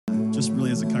just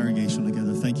really as a congregation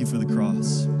together. Thank you for the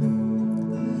cross.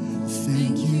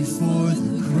 Thank you for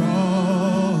the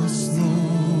cross,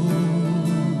 Lord.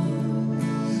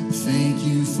 Thank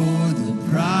you for the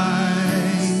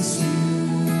price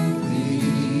you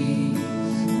paid,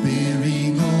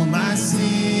 bearing all my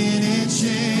sin and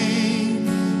shame.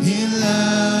 In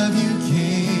love you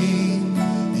came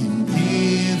and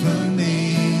gave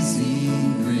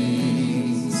amazing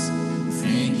grace.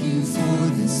 Thank you for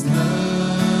this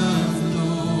love,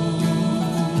 Lord.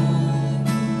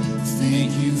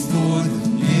 Thank you for the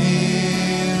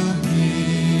nail-pierced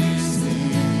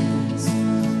hands.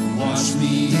 Wash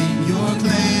me in your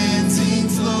cleansing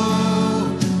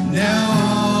flow. Now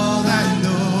all I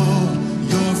know,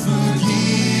 your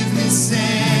forgiveness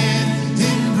and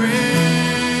embrace.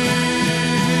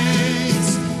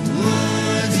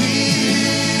 Worthy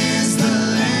is the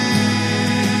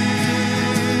Lamb,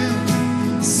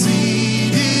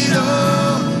 seated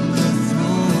on the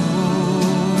throne.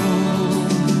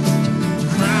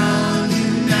 Crown you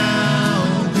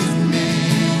now with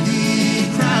many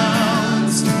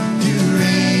crowns. You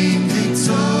reign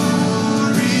victorious,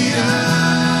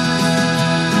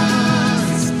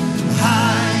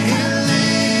 high and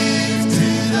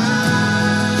lifted up.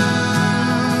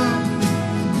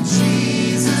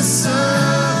 Jesus,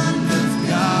 Son of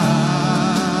God,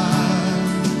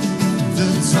 the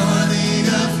dawning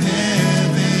of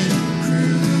heaven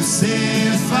crucified.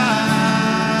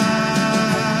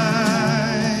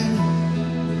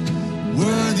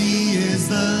 Worthy is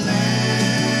the Lamb.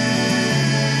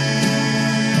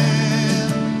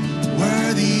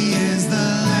 Worthy is the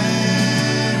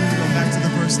Lamb. Go back to the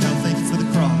verse now. Thank you for the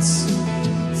cross.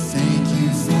 Thank you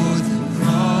for the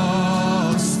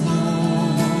cross,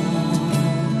 Lord.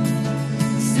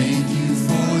 Thank you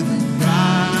for the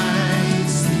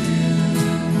price you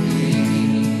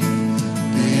paid,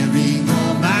 bearing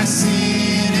all my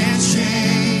sin and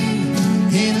shame.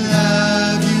 In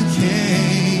love you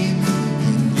came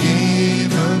and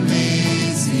gave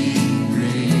amazing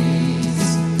grace.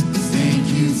 Thank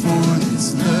you for this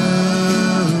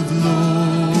love, Lord.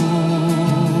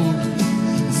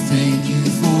 Thank you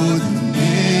for the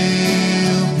nail-pierced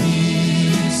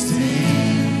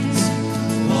hands.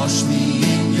 Wash me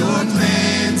in your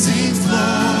cleansing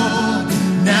flow.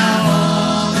 Now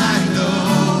all I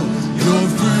know, your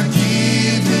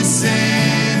forgiveness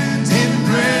and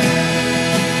embrace.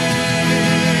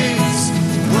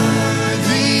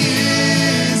 Worthy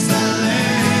is the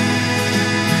Lamb,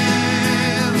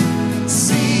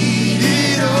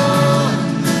 seated on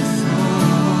the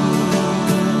throne.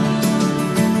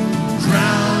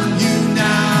 Crown you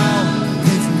now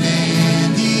with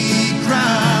many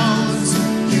crowns.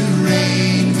 You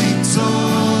reign victorious,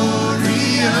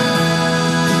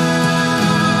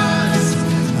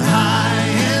 high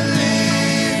and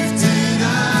lifted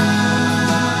up.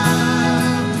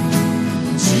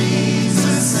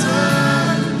 Jesus,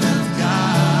 Son of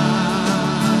God,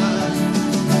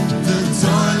 the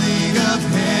dawning of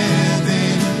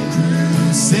heaven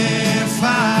crucified.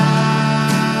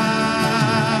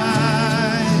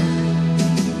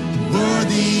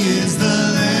 Worthy is the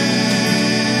Lamb.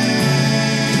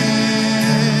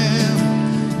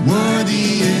 Worthy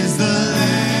is the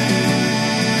Lamb.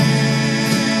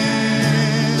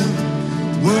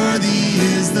 Worthy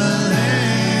is the Lamb.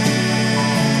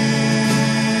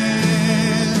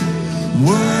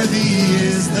 Worthy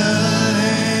is the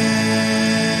Lamb.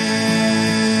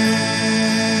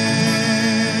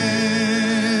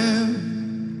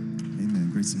 Amen.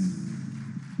 Great singing.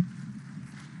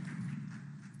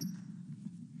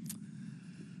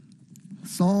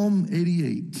 Psalm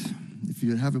 88. If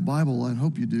you have a Bible, I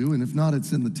hope you do, and if not,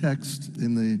 it's in the text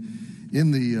in the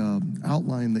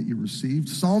outline that you received.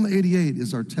 Psalm 88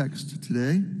 is our text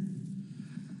today.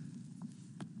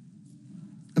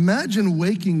 Imagine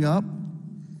waking up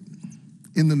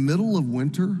in the middle of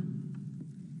winter,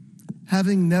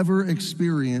 having never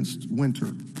experienced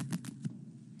winter.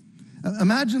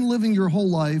 Imagine living your whole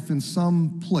life in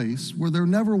some place where there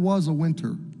never was a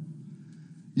winter.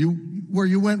 Where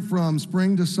you went from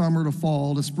spring to summer to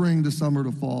fall to spring to summer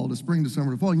to fall to spring to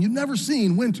summer to fall, and you've never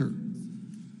seen winter.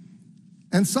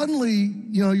 And suddenly,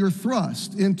 you're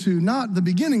thrust into not the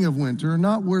beginning of winter,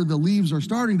 not where the leaves are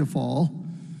starting to fall,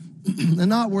 and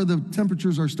not where the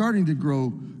temperatures are starting to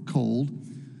grow cold.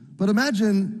 But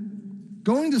imagine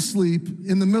going to sleep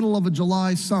in the middle of a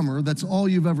July summer, that's all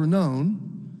you've ever known,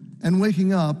 and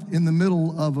waking up in the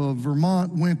middle of a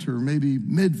Vermont winter, maybe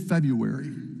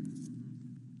mid-February.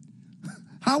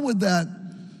 How would that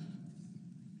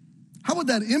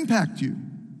impact you?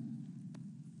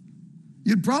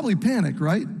 You'd probably panic,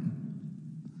 right?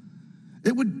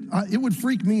 It would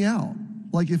freak me out.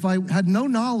 Like if I had no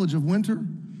knowledge of winter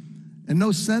and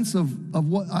no sense of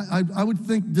what, I would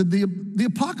think, did the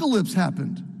apocalypse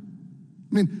happened?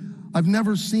 I mean, I've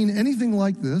never seen anything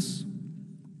like this.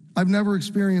 I've never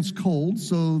experienced cold,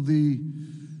 so the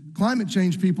climate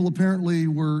change people apparently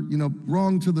were,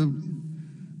 wrong to the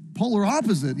polar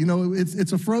opposite.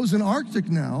 It's a frozen Arctic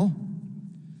now.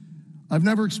 I've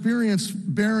never experienced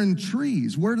barren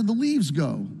trees. Where did the leaves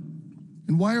go?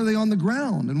 And why are they on the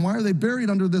ground? And why are they buried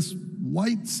under this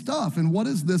white stuff? And what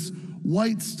is this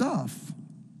white stuff?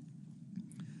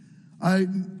 I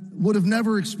would have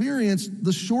never experienced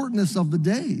the shortness of the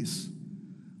days.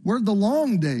 Where'd the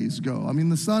long days go? I mean,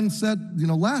 the sun set,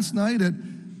 last night at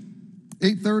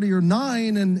 8:30 or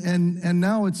 9, and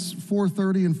now it's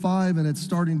 4:30 and 5, and it's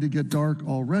starting to get dark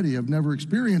already. I've never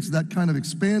experienced that kind of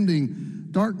expanding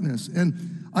darkness.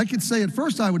 And I could say at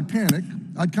first I would panic.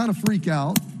 I'd kind of freak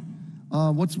out.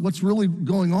 What's really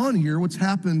going on here? What's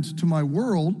happened to my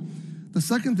world? The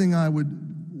second thing I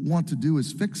would want to do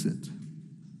is fix it.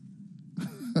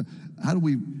 How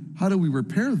do we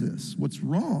repair this? What's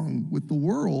wrong with the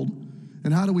world,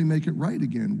 and how do we make it right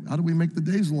again? How do we make the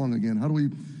days long again?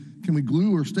 Can we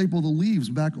glue or staple the leaves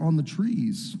back on the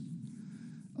trees?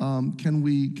 Can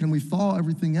we thaw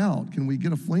everything out? Can we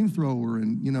get a flamethrower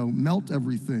and melt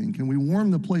everything? Can we warm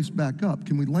the place back up?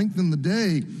 Can we lengthen the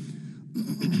day?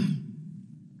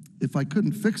 If I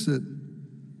couldn't fix it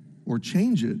or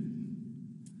change it,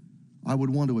 I would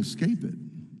want to escape it.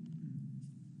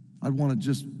 I'd want to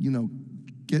just,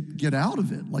 get out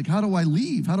of it. Like, how do I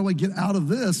leave? How do I get out of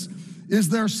this? Is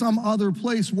there some other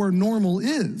place where normal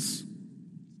is?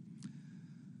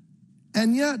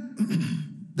 And yet,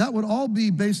 that would all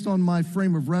be based on my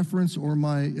frame of reference or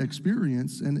my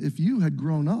experience. And if you had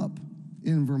grown up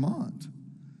in Vermont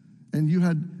and you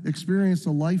had experienced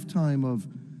a lifetime of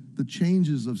the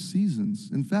changes of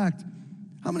seasons. In fact,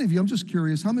 how many of you, I'm just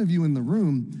curious, how many of you in the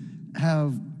room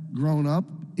have grown up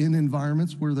in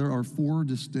environments where there are 4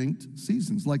 distinct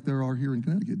seasons, like there are here in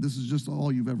Connecticut? This is just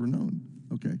all you've ever known,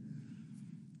 okay?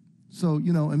 So,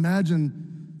 imagine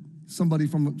somebody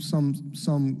from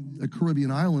a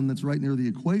Caribbean island that's right near the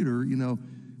equator,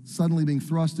 suddenly being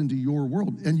thrust into your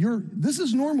world. And this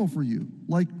is normal for you.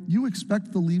 Like, you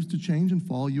expect the leaves to change and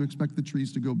fall. You expect the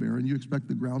trees to go barren. You expect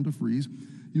the ground to freeze.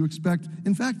 You expect,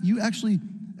 in fact, you actually,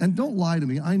 and don't lie to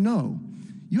me, I know,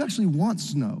 you actually want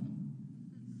snow.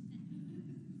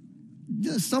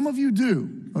 Yeah, some of you do,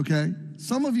 okay?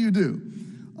 Some of you do.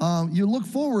 You look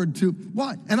forward to,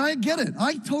 why? And I get it.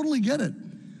 I totally get it.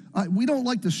 We don't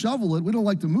like to shovel it. We don't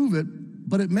like to move it,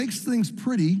 but it makes things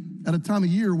pretty at a time of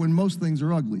year when most things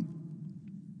are ugly,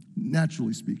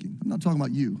 naturally speaking. I'm not talking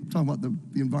about you. I'm talking about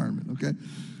the environment, okay?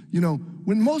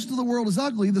 When most of the world is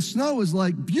ugly, the snow is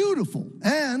like beautiful,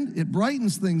 and it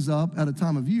brightens things up at a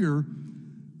time of year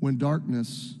when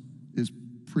darkness is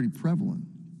pretty prevalent.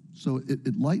 So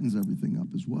it lightens everything up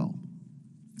as well.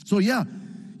 So yeah,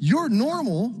 you're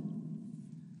normal.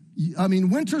 I mean,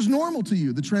 winter's normal to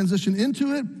you. The transition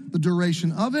into it, the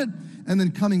duration of it, and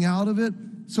then coming out of it.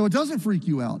 So it doesn't freak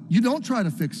you out. You don't try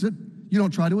to fix it. You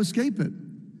don't try to escape it.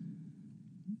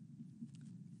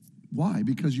 Why?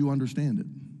 Because you understand it.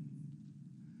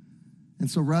 And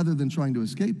so rather than trying to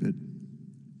escape it,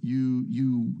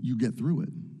 you get through it.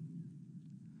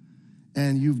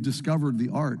 And you've discovered the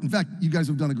art. In fact, you guys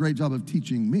have done a great job of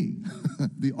teaching me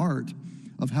the art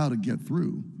of how to get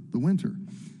through the winter.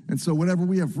 And so whenever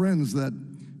we have friends that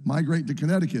migrate to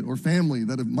Connecticut or family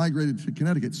that have migrated to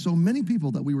Connecticut, so many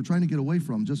people that we were trying to get away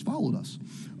from just followed us.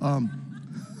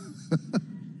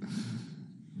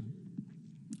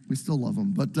 We still love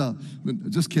them, but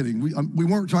just kidding. We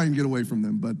weren't trying to get away from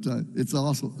them, but it's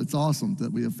awesome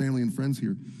that we have family and friends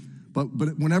here. But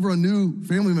whenever a new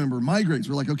family member migrates,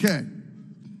 we're like, okay,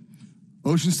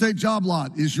 Ocean State Job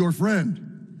Lot is your friend.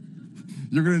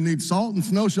 You're going to need salt and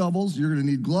snow shovels. You're going to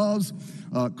need gloves.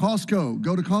 Costco,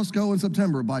 go to Costco in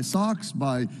September. Buy socks,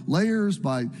 buy layers,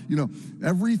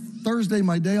 every Thursday,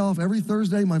 my day off, every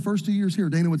Thursday, my first 2 years here,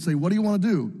 Dana would say, what do you want to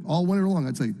do? All winter long,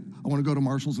 I'd say, I want to go to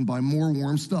Marshall's and buy more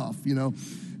warm stuff,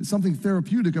 It's something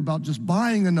therapeutic about just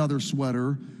buying another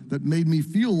sweater that made me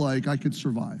feel like I could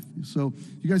survive. So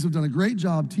you guys have done a great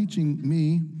job teaching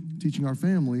me, teaching our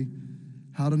family,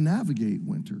 how to navigate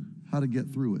winter, how to get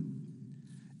through it.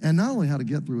 And not only how to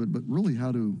get through it, but really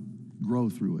how to grow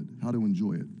through it, how to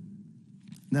enjoy it.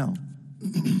 Now,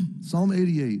 Psalm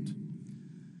 88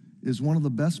 is one of the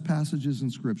best passages in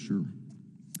Scripture.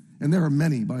 And there are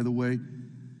many, by the way.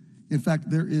 In fact,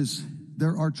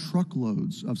 there are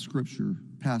truckloads of Scripture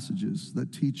passages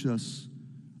that teach us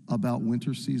about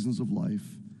winter seasons of life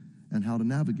and how to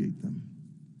navigate them.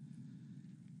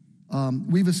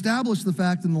 We've established the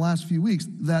fact in the last few weeks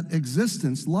that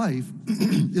existence, life,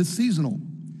 is seasonal.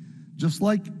 Just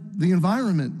like the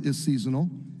environment is seasonal,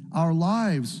 our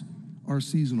lives are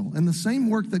seasonal. And the same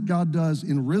work that God does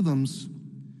in rhythms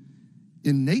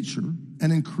in nature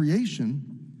and in creation,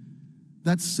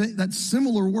 that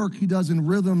similar work he does in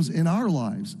rhythms in our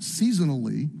lives,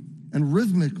 seasonally and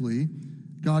rhythmically.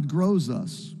 God grows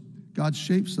us, God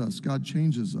shapes us, God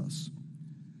changes us.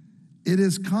 It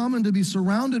is common to be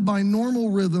surrounded by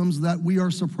normal rhythms that we are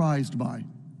surprised by.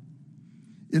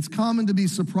 It's common to be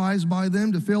surprised by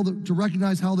them, to fail to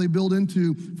recognize how they build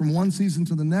into from one season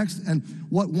to the next and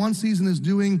what one season is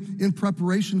doing in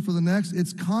preparation for the next.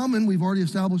 It's common, we've already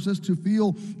established this, to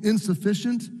feel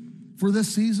insufficient for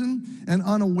this season and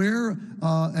unaware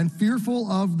and fearful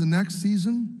of the next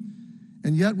season.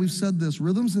 And yet we've said this,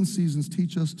 rhythms and seasons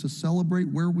teach us to celebrate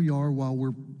where we are while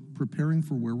we're preparing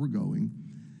for where we're going.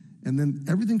 And then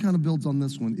everything kind of builds on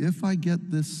this one. If I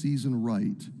get this season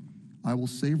right, I will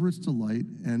savor its delight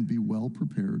and be well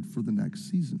prepared for the next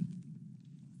season.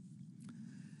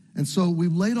 And so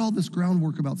we've laid all this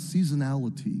groundwork about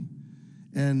seasonality.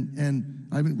 And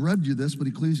I haven't read you this, but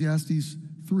Ecclesiastes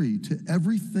 3, to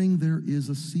everything there is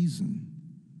a season,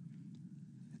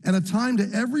 and a time to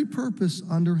every purpose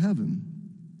under heaven.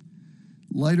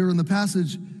 Later in the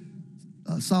passage,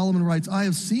 Solomon writes, I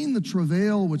have seen the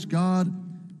travail which God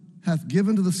hath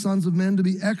given to the sons of men to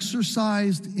be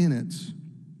exercised in it.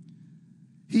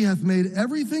 He hath made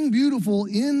everything beautiful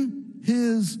in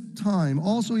his time.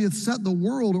 Also he hath set the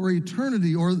world or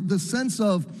eternity or the sense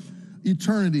of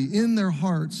eternity in their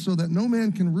hearts, so that no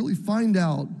man can really find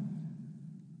out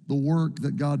the work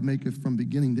that God maketh from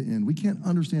beginning to end. We can't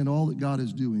understand all that God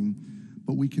is doing,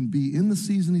 but we can be in the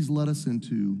season he's led us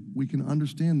into. We can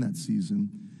understand that season,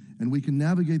 and we can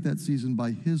navigate that season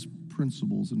by his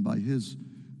principles and by his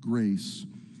grace,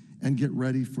 and get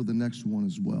ready for the next one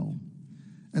as well.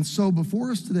 And so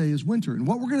before us today is winter. And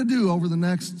what we're going to do over the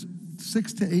next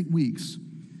 6 to 8 weeks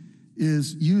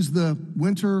is use the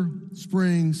winter,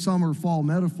 spring, summer, fall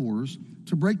metaphors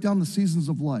to break down the seasons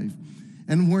of life.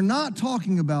 And we're not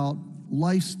talking about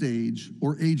life stage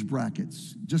or age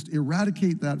brackets. Just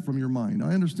eradicate that from your mind.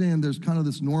 I understand there's kind of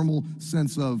this normal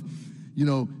sense of, you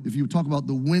know, if you talk about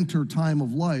the winter time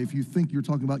of life, you think you're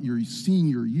talking about your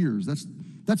senior years.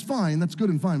 That's fine, that's good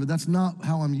and fine, but that's not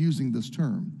how I'm using this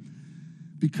term.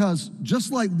 Because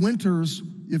just like winters,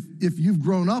 if you've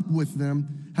grown up with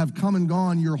them, have come and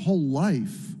gone your whole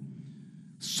life,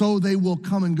 so they will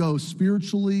come and go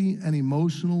spiritually and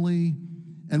emotionally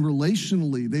and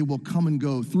relationally. They will come and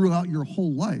go throughout your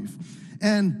whole life.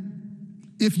 And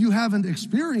if you haven't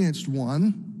experienced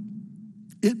one,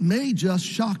 it may just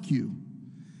shock you.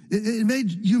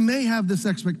 You may have this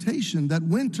expectation that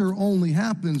winter only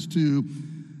happens to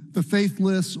the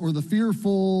faithless or the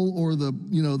fearful or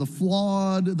the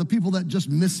flawed, the people that just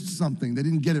missed something, they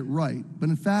didn't get it right. But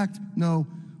in fact, no,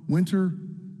 winter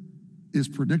is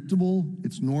predictable,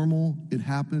 it's normal, it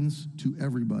happens to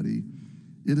everybody.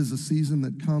 It is a season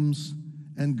that comes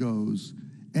and goes,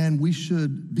 and we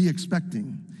should be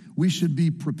expecting. We should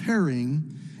be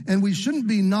preparing, and we shouldn't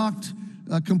be knocked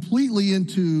completely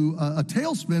into a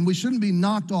tailspin. We shouldn't be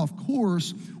knocked off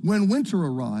course when winter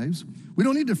arrives. We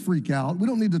don't need to freak out. We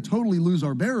don't need to totally lose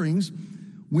our bearings.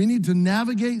 We need to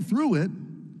navigate through it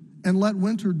and let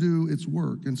winter do its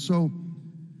work. And so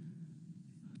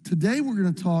today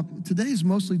today's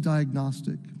mostly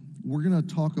diagnostic. We're going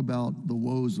to talk about the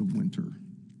woes of winter.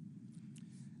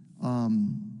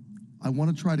 I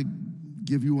want to try to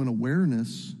give you an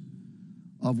awareness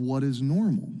of what is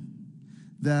normal,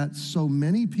 that so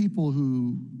many people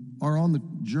who are on the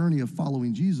journey of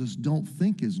following Jesus don't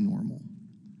think is normal.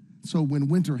 So when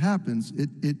winter happens,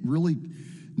 it really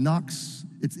knocks,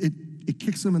 it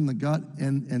kicks them in the gut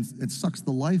and it sucks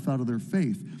the life out of their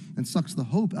faith and sucks the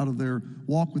hope out of their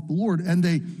walk with the Lord. And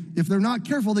if they're not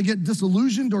careful, they get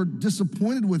disillusioned or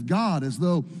disappointed with God as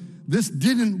though this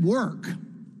didn't work.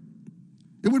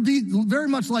 It would be very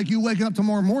much like you waking up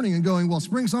tomorrow morning and going, well,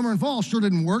 spring, summer, and fall sure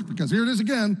didn't work because here it is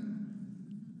again.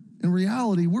 In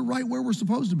reality, we're right where we're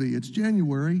supposed to be. It's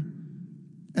January,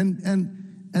 and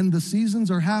the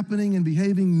seasons are happening and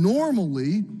behaving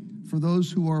normally for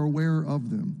those who are aware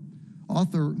of them.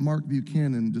 Author Mark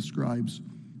Buchanan describes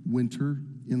winter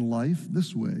in life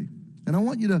this way. And I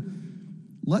want you to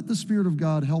let the Spirit of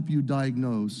God help you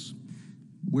diagnose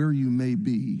where you may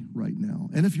be right now.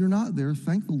 And if you're not there,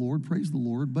 thank the Lord, praise the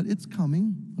Lord, but it's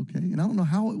coming, okay? And I don't know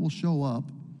how it will show up.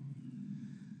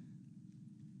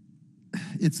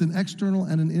 It's an external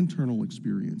and an internal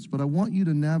experience, but I want you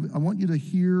to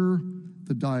hear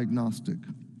the diagnostic.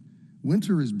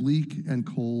 Winter is bleak and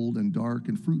cold and dark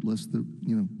and fruitless.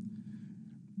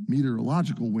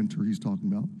 meteorological winter he's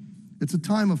talking about. It's a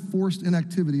time of forced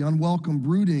inactivity, unwelcome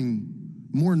brooding,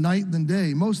 more night than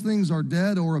day. Most things are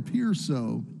dead or appear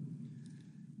so.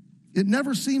 It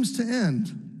never seems to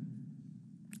end.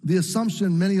 The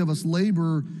assumption many of us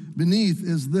labor beneath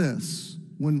is this.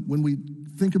 When we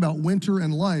think about winter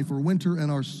and life, or winter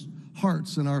and our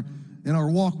hearts and our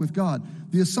walk with God,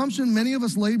 the assumption many of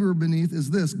us labor beneath is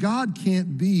this: God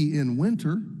can't be in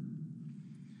winter.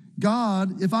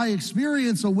 God, if I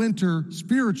experience a winter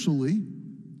spiritually,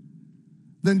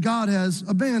 then God has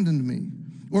abandoned me.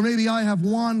 Or maybe I have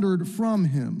wandered from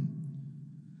him.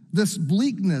 This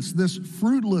bleakness, this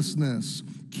fruitlessness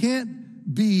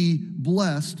can't be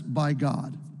blessed by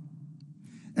God.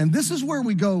 And this is where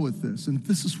we go with this, and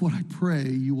this is what I pray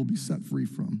you will be set free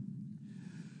from.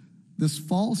 This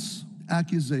false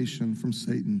accusation from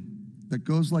Satan that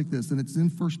goes like this, and it's in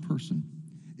first person.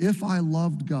 If I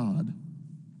loved God,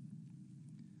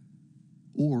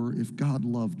 or if God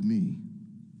loved me,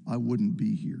 I wouldn't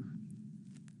be here.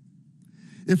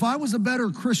 If I was a better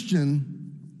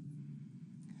Christian,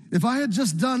 if I had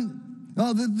just done,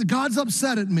 God's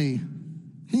upset at me.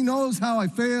 He knows how I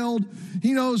failed.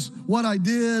 He knows what I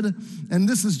did, and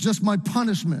this is just my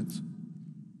punishment.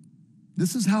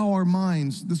 This is how our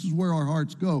minds, this is where our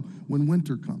hearts go when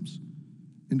winter comes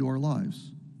into our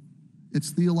lives.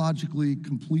 It's theologically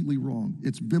completely wrong.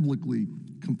 It's biblically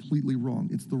completely wrong.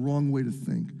 It's the wrong way to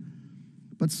think.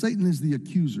 But Satan is the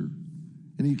accuser,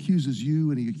 and he accuses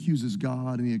you, and he accuses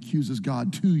God, and he accuses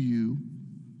God to you.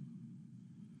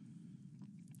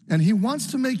 And he wants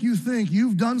to make you think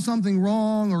you've done something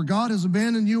wrong, or God has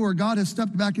abandoned you, or God has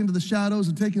stepped back into the shadows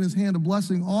and taken his hand of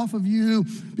blessing off of you.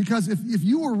 Because if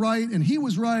you were right, and he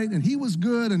was right, and he was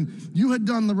good, and you had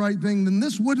done the right thing, then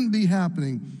this wouldn't be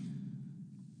happening.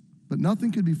 But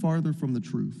nothing could be farther from the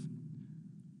truth.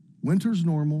 Winter's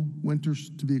normal,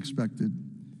 winter's to be expected,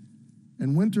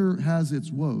 and winter has its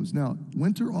woes. Now,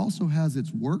 winter also has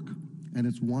its work and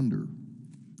its wonder.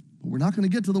 But we're not going to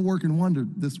get to the work and wonder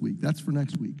this week. That's for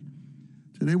next week.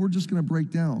 Today we're just going to break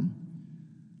down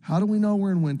how do we know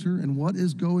we're in winter and what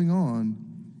is going on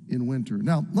in winter.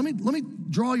 Now, let me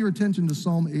draw your attention to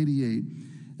Psalm 88,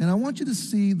 and I want you to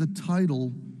see the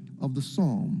title of the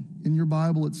psalm. In your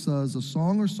Bible it says, a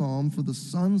song or psalm for the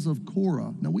sons of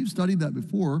Korah. Now, we've studied that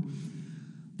before.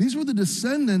 These were the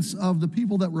descendants of the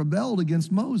people that rebelled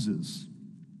against Moses,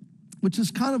 which is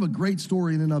kind of a great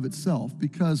story in and of itself,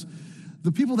 because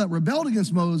the people that rebelled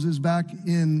against Moses back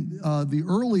in the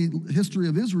early history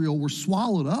of Israel were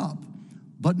swallowed up,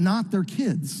 but not their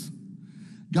kids.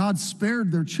 God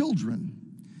spared their children,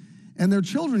 and their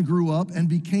children grew up and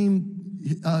became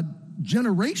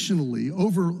generationally,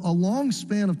 over a long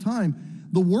span of time,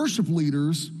 the worship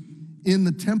leaders in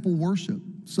the temple worship.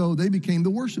 So they became the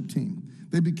worship team.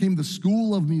 They became the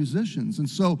school of musicians. And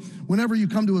so whenever you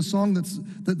come to a song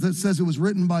that says it was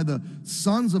written by the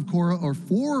sons of Korah or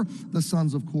for the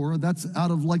sons of Korah, that's out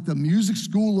of like the music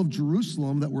school of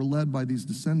Jerusalem that were led by these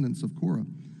descendants of Korah.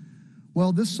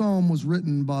 Well, this psalm was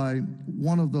written by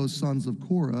one of those sons of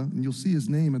Korah, and you'll see his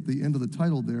name at the end of the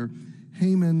title there,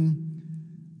 Heman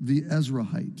the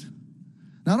Ezrahite.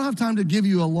 Now, I don't have time to give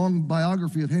you a long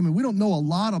biography of Heman. We don't know a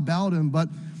lot about him, but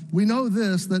we know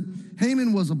this, that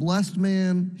Heman was a blessed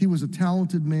man. He was a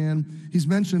talented man. He's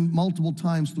mentioned multiple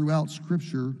times throughout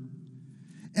Scripture.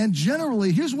 And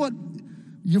generally, here's what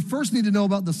you first need to know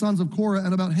about the sons of Korah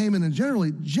and about Heman. And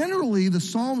generally, the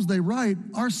psalms they write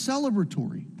are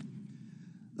celebratory.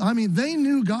 I mean, they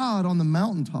knew God on the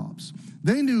mountaintops.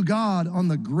 They knew God on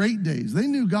the great days. They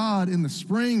knew God in the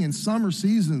spring and summer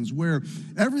seasons where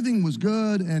everything was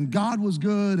good and God was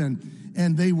good,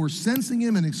 and they were sensing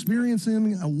him and experiencing him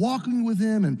and walking with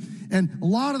him. And a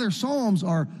lot of their psalms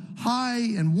are high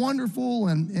and wonderful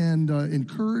and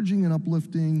encouraging and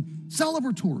uplifting,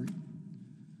 celebratory.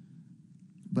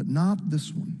 But not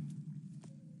this one.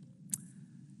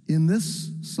 In this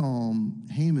psalm,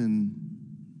 Heman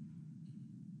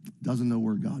doesn't know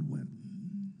where God went.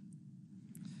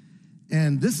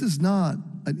 And this is not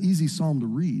an easy psalm to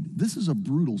read. This is a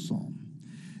brutal psalm.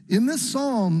 In this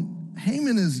psalm,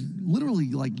 Heman is literally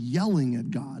like yelling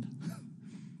at God.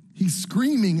 He's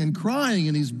screaming and crying,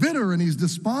 and he's bitter, and he's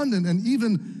despondent, and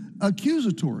even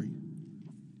accusatory.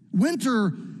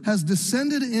 Winter has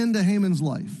descended into Heman's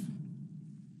life.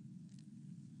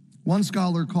 One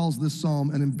scholar calls this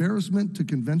psalm an embarrassment to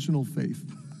conventional faith.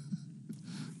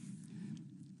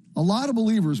 A lot of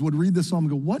believers would read this psalm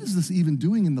and go, what is this even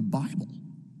doing in the Bible?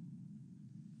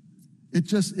 It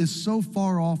just is so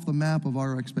far off the map of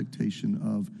our expectation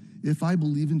of, if I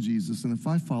believe in Jesus and if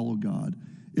I follow God,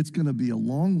 it's going to be a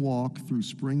long walk through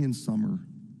spring and summer,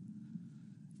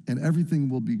 and everything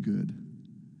will be good.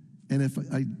 And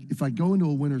if I go into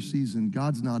a winter season,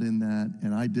 God's not in that,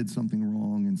 and I did something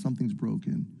wrong, and something's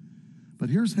broken. But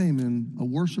here's Haman, a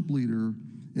worship leader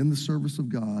in the service of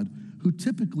God, who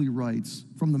typically writes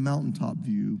from the mountaintop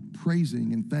view,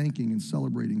 praising and thanking and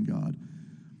celebrating God.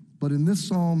 But in this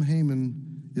psalm,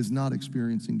 Haman is not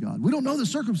experiencing God. We don't know the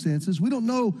circumstances. We don't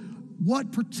know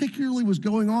what particularly was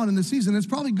going on in this season. It's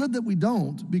probably good that we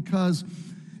don't, because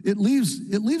it leaves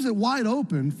it wide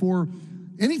open for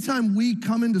anytime we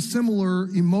come into similar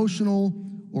emotional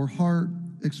or heart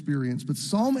experience. But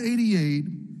Psalm 88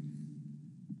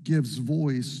 gives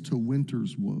voice to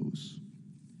winter's woes.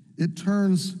 It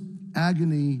turns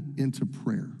agony into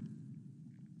prayer.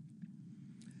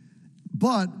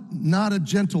 But not a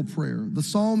gentle prayer. The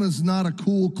psalm is not a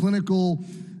cool, clinical,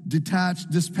 detached,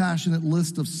 dispassionate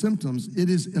list of symptoms. It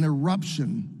is an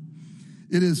eruption.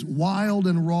 It is wild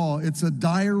and raw. It's a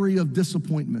diary of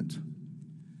disappointment.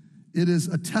 It is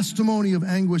a testimony of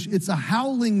anguish. It's a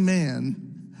howling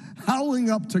man, howling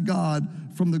up to God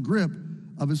from the grip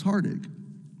of his heartache.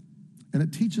 And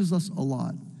it teaches us a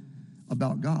lot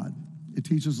about God. It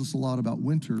teaches us a lot about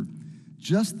winter.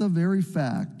 Just the very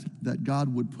fact that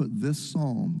God would put this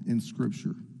psalm in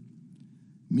Scripture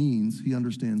means he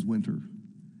understands winter,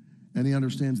 and he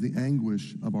understands the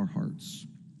anguish of our hearts.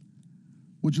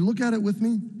 Would you look at it with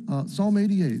me? Psalm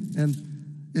 88, and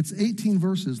it's 18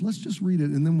 verses. Let's just read it,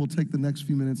 and then we'll take the next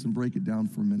few minutes and break it down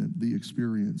for a minute, the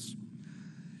experience.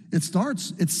 It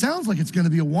sounds like it's going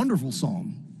to be a wonderful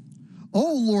psalm.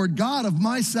 O Lord God of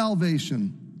my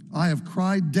salvation, I have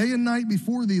cried day and night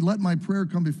before thee. Let my prayer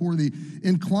come before thee.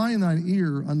 Incline thine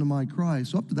ear unto my cry.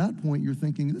 So up to that point, you're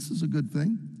thinking, this is a good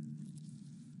thing.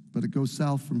 But it goes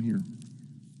south from here.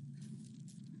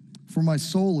 For my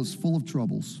soul is full of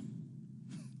troubles.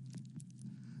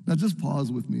 Now just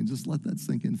pause with me and just let that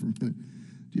sink in for a minute.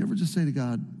 Do you ever just say to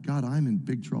God, God, I'm in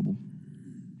big trouble.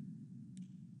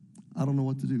 I don't know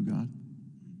what to do, God.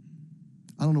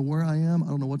 I don't know where I am. I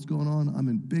don't know what's going on. I'm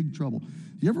in big trouble.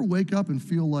 Do you ever wake up and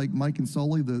feel like Mike and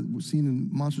Sully, the scene in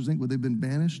Monsters, Inc., where they've been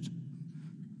banished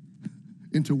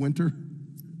into winter?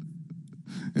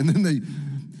 And then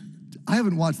I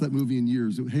haven't watched that movie in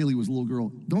years. Haley was a little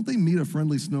girl. Don't they meet a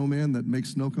friendly snowman that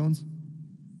makes snow cones?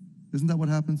 Isn't that what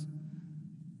happens?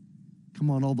 Come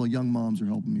on, all the young moms are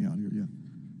helping me out here.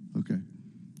 Yeah. Okay.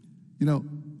 You know,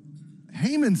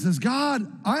 Haman says,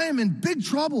 God, I am in big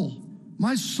trouble.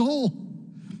 My soul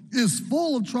is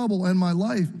full of trouble, and my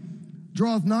life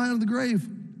draweth nigh unto the grave.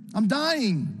 I'm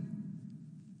dying.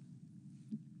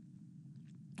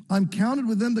 I'm counted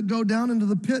with them that go down into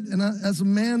the pit, and as a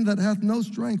man that hath no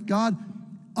strength. God,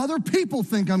 other people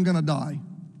think I'm going to die.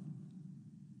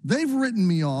 They've written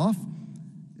me off,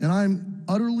 and I'm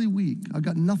utterly weak. I've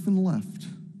got nothing left.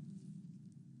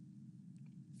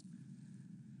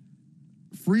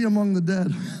 Free among the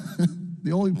dead.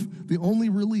 The only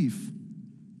relief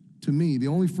to me, the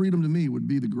only freedom to me would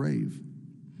be the grave.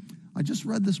 I just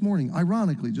read this morning,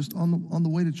 ironically, just on the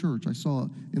way to church, I saw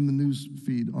in the news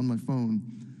feed on my phone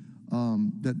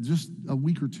that just a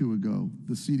week or two ago,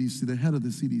 the CDC, the head of the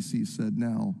CDC said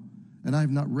now, and I have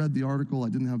not read the article, I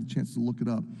didn't have a chance to look it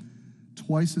up,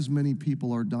 twice as many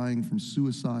people are dying from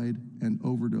suicide and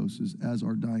overdoses as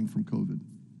are dying from COVID.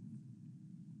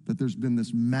 That there's been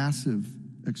this massive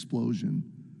explosion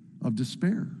of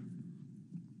despair.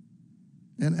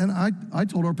 And I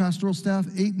told our pastoral staff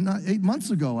 8 months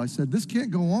ago, I said, this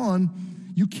can't go on.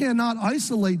 You cannot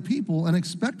isolate people and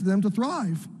expect them to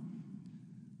thrive.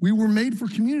 We were made for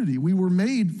community. We were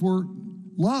made for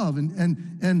love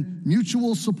and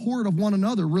mutual support of one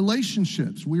another,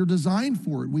 relationships. We are designed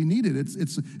for it. We need it.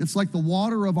 It's like the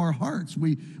water of our hearts.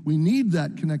 We need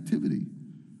that connectivity.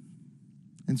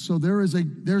 And so there's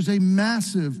a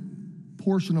massive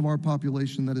portion of our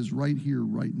population that is right here,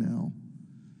 right now.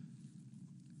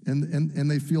 And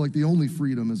they feel like the only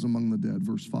freedom is among the dead,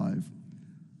 verse 5.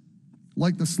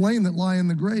 Like the slain that lie in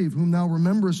the grave, whom thou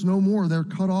rememberest no more, they're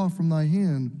cut off from thy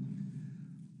hand.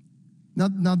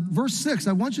 Now, verse 6,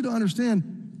 I want you to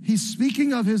understand, he's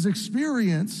speaking of his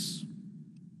experience,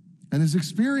 and his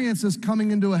experience is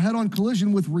coming into a head-on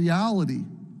collision with reality.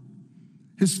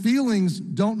 His feelings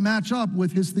don't match up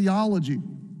with his theology.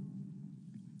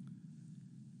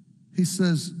 He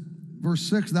says, verse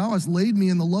 6, thou hast laid me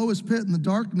in the lowest pit, in the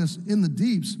darkness, in the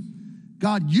deeps.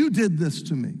 God, you did this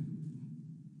to me.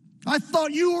 I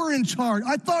thought you were in charge.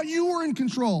 I thought you were in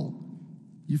control.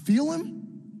 You feel him?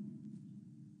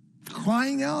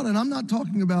 Crying out, and I'm not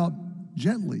talking about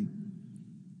gently.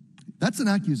 That's an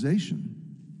accusation.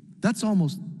 That's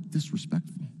almost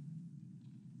disrespectful.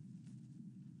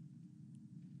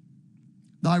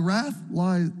 Thy wrath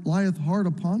lieth hard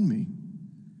upon me.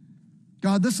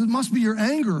 God, must be your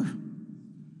anger.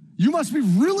 You must be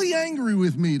really angry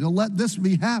with me to let this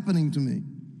be happening to me.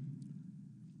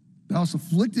 Thou hast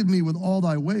afflicted me with all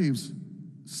thy waves.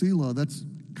 Selah, that's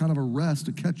kind of a rest,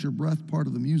 to catch your breath part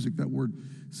of the music, that word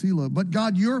Selah. But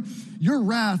God, your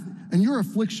wrath and your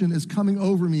affliction is coming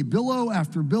over me, billow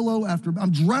after billow after,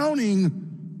 I'm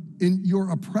drowning in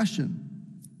your oppression.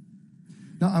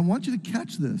 Now, I want you to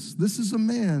catch this. This is a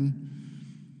man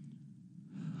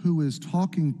who is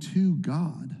talking to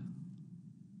God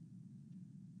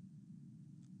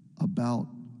about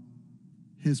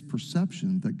his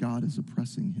perception that God is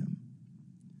oppressing him.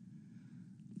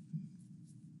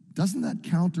 Doesn't that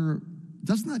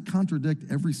contradict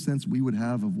every sense we would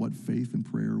have of what faith and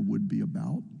prayer would be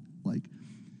about? Like,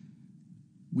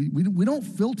 we don't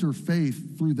filter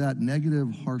faith through that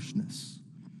negative harshness.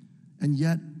 And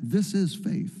yet, this is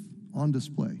faith on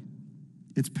display.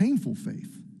 It's painful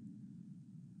faith.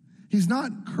 He's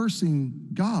not cursing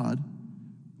God.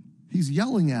 He's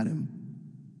yelling at him.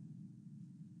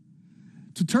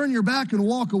 To turn your back and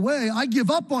walk away, I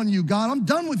give up on you, God. I'm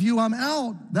done with you. I'm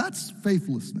out. That's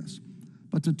faithlessness.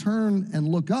 But to turn and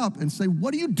look up and say,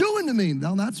 what are you doing to me?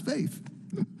 Now that's faith.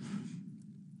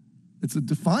 It's a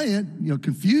defiant,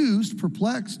 confused,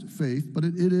 perplexed faith, but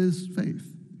it is faith.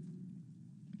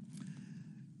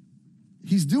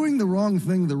 He's doing the wrong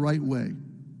thing the right way.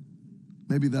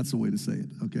 Maybe that's the way to say it,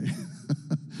 okay?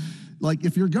 Like,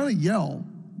 if you're gonna yell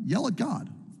at God.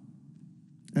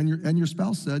 And your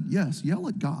spouse said, yes, yell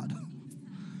at God.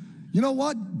 You know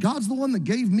what? God's the one that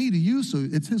gave me to you, so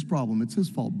it's his problem. It's his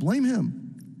fault. Blame him.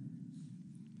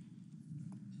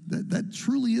 That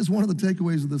truly is one of the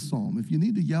takeaways of this psalm. If you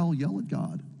need to yell at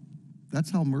God. That's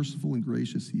how merciful and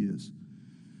gracious he is.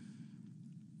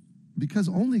 Because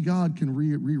only God can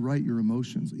rewrite your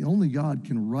emotions. Only God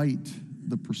can right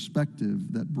the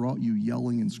perspective that brought you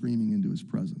yelling and screaming into his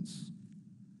presence.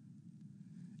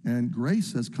 And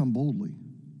grace has come boldly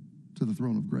to the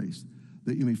throne of grace,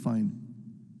 that you may find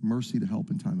mercy to help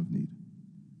in time of need.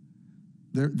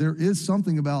 There is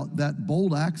something about that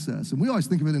bold access, and we always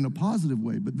think of it in a positive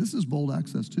way, but this is bold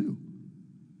access too.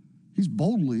 He's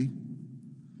boldly,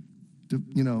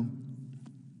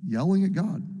 yelling at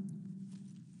God.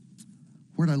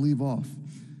 Where'd I leave off?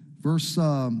 Verse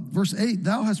 8,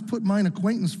 thou hast put mine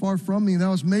acquaintance far from me, and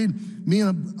thou hast made me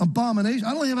an abomination.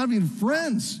 I don't even have any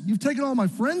friends. You've taken all my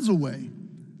friends away.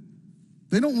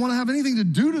 They don't want to have anything to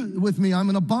do with me. I'm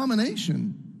an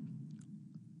abomination.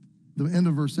 The end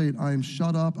of verse 8, I am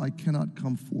shut up. I cannot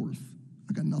come forth.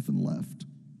 I got nothing left.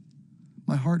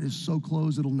 My heart is so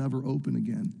closed, it'll never open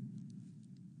again.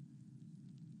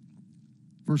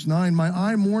 Verse 9, my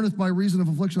eye mourneth by reason of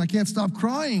affliction. I can't stop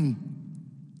crying.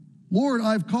 Lord,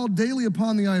 I have called daily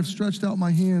upon thee. I have stretched out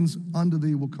my hands unto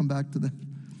thee. We'll come back to that.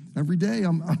 Every day,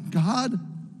 I'm God.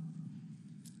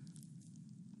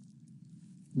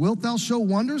 Wilt thou show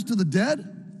wonders to the dead?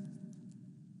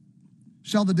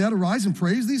 Shall the dead arise and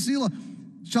praise thee, Selah?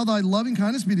 Shall thy loving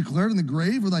kindness be declared in the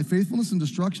grave, or thy faithfulness in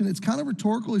destruction? It's kind of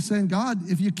rhetorical. He's saying, God,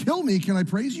 if you kill me, can I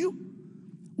praise you?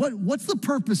 What's the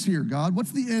purpose here, God?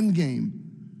 What's the end game?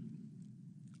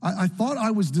 I thought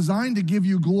I was designed to give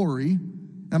you glory.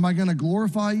 Am I going to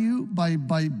glorify you by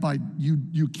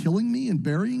you killing me and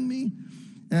burying me?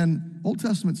 And Old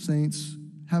Testament saints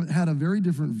had a very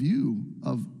different view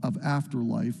of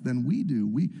afterlife than we do.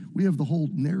 We have the whole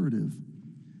narrative.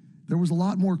 There was a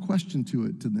lot more question to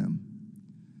them,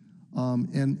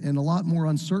 and a lot more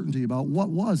uncertainty about what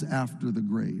was after the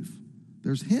grave.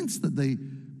 There's hints that they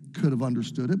could have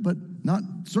understood it, but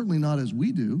certainly not as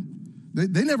we do.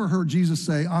 They never heard Jesus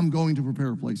say, I'm going to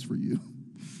prepare a place for you.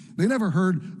 They never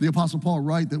heard the Apostle Paul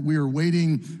write that we are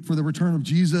waiting for the return of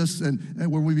Jesus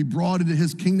and where we be brought into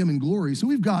his kingdom and glory. So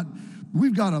we've got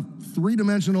a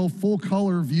three-dimensional,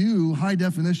 full-color view,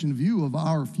 high-definition view of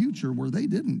our future where they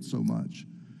didn't so much.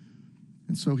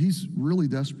 And so he's really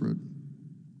desperate.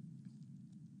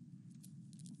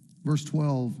 Verse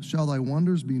 12, shall thy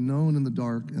wonders be known in the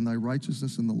dark, and thy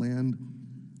righteousness in the land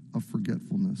of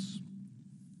forgetfulness.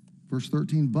 Verse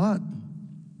 13, but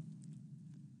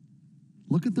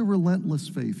look at the relentless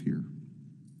faith here.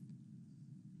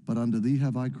 But unto thee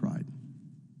have I cried,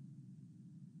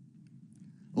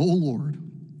 O Lord,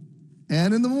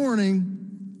 and in the morning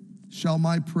shall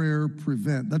my prayer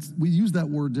prevent. We use that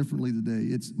word differently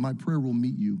today. It's my prayer will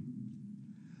meet you.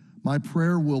 My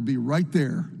prayer will be right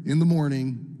there in the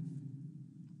morning.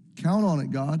 Count on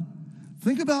it, God.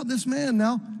 Think about this man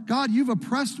now. God, you've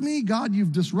oppressed me. God,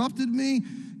 you've disrupted me.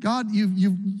 God,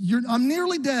 I'm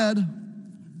nearly dead.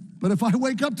 But if I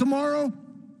wake up tomorrow,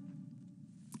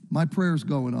 my prayer's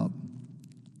going up.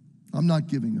 I'm not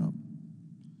giving up.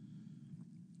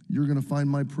 you're going to find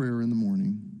my prayer in the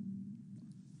morning.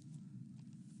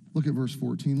 Look at verse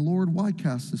 14. Lord, why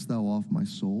castest thou off my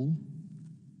soul?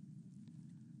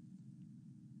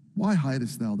 Why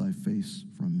hidest thou thy face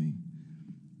from me?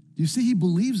 You see, he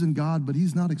believes in God, but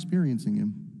he's not experiencing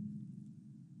him.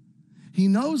 He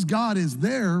knows God is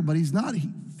there, but he's not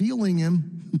feeling him.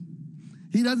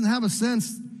 He doesn't have a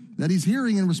sense that he's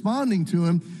hearing and responding to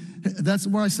him. That's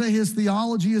where I say his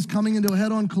theology is coming into a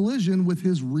head-on collision with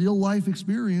his real-life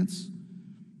experience.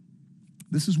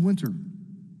 This is winter.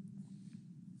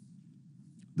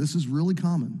 This is really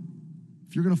common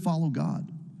if you're going to follow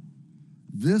God.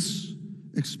 This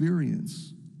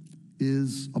experience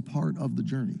is a part of the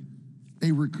journey,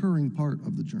 a recurring part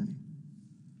of the journey.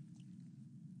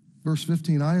 Verse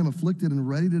 15, I am afflicted and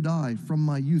ready to die from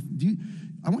my youth.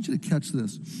 I want you to catch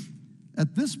this.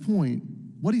 At this point,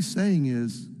 what he's saying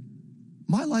is,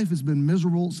 my life has been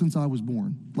miserable since I was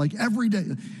born. Like every day.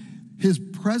 His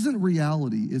present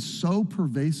reality is so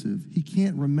pervasive, he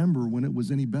can't remember when it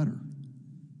was any better.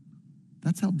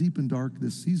 That's how deep and dark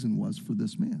this season was for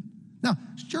this man. Now,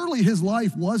 surely his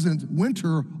life wasn't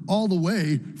winter all the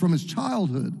way from his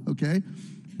childhood, okay?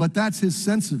 But that's his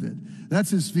sense of it. That's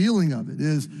his feeling of it,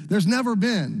 is there's never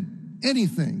been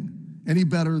anything any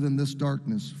better than this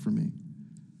darkness for me.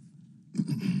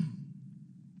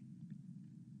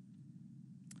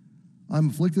 I'm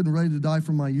afflicted and ready to die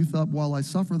from my youth up. While I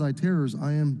suffer thy terrors,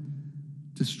 I am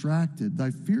distracted.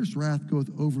 Thy fierce wrath goeth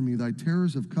over me. Thy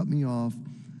terrors have cut me off.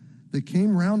 They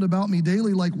came round about me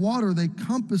daily like water. They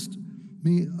compassed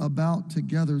me about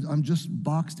together. I'm just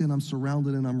boxed in. I'm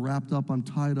surrounded and I'm wrapped up. I'm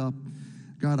tied up.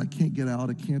 God, I can't get out.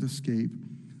 I can't escape.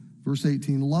 Verse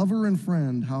 18, lover and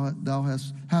friend, how thou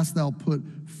hast thou put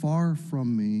far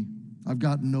from me. I've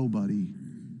got nobody.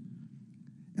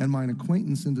 And mine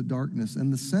acquaintance into darkness.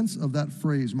 And the sense of that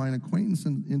phrase, mine acquaintance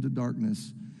into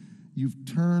darkness, you've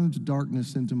turned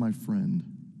darkness into my friend.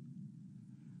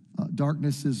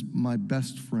 Darkness is my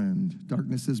best friend.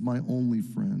 Darkness is my only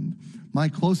friend. My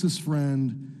closest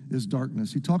friend is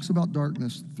darkness. He talks about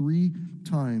darkness 3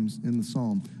 times in the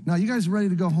psalm. Now, you guys ready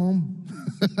to go home?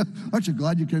 Aren't you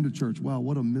glad you came to church? Wow,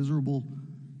 what a miserable.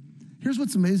 Here's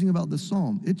what's amazing about this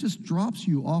psalm. It just drops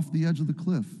you off the edge of the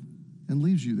cliff and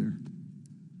leaves you there.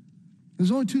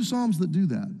 There's only 2 psalms that do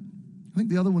that. I think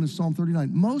the other one is Psalm 39.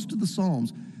 Most of the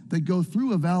psalms, they go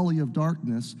through a valley of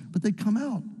darkness, but they come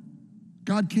out.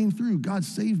 God came through. God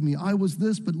saved me. I was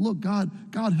this, but look, God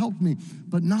helped me.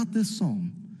 But not this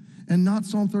psalm and not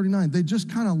Psalm 39. They just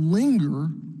kind of linger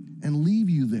and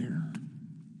leave you there.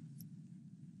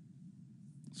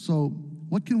 So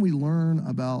what can we learn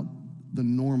about the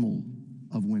normal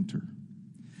of winter?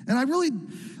 And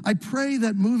I pray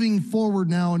that moving forward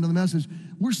now into the message,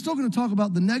 we're still going to talk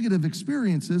about the negative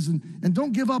experiences, and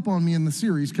don't give up on me in the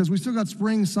series, because we still got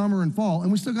spring, summer, and fall,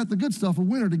 and we still got the good stuff of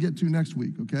winter to get to next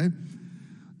week, okay?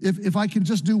 If I can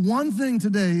just do one thing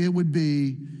today, it would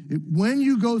be, when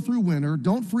you go through winter,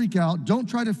 don't freak out, don't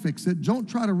try to fix it, don't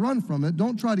try to run from it,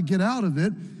 don't try to get out of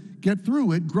it, get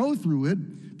through it, grow through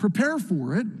it, prepare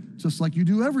for it, just like you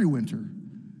do every winter.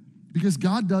 Because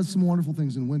God does some wonderful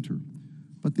things in winter.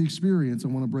 But the experience, I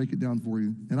want to break it down for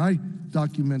you. And I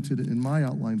documented in my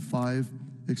outline 5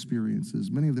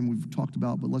 experiences. Many of them we've talked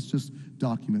about, but let's just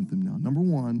document them now. Number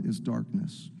 1 is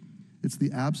darkness. It's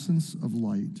the absence of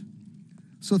light.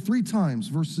 So 3 times,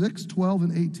 verse 6, 12,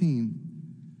 and 18.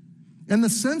 And the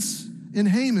sense in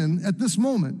Haman at this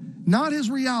moment, not his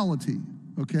reality,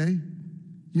 okay?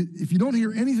 If you don't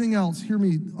hear anything else, hear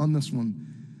me on this one.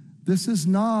 This is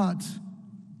not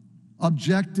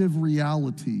objective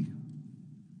reality.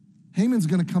 Haman's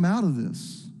going to come out of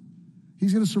this.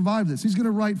 He's going to survive this. He's going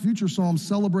to write future psalms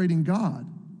celebrating God.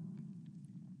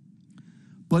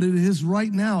 But it is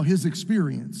right now his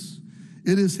experience.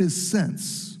 It is his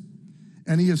sense.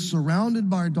 And he is surrounded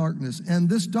by darkness. And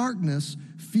this darkness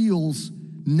feels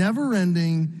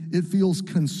never-ending. It feels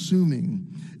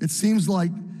consuming. It seems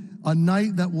like a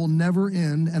night that will never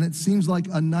end, and it seems like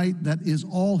a night that is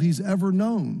all he's ever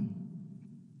known.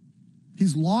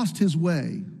 He's lost his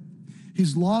way.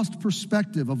 He's lost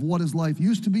perspective of what his life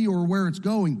used to be or where it's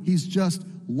going. He's just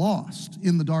lost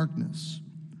in the darkness.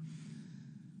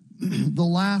 The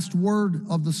last word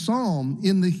of the psalm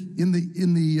in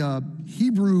the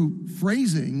Hebrew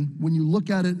phrasing, when you look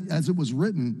at it as it was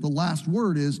written, the last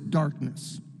word is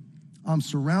darkness. I'm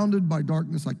surrounded by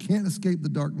darkness. I can't escape the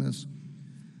darkness.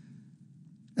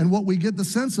 And what we get the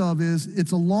sense of is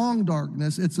it's a long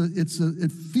darkness.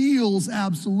 It feels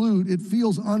absolute. It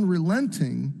feels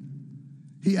unrelenting.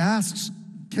 He asks,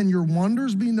 can your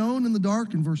wonders be known in the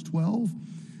dark, in verse 12?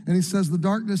 And he says the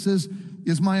darkness is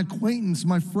is my acquaintance,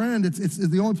 my friend. It's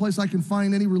the only place I can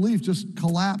find any relief. Just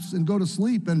collapse and go to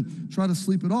sleep and try to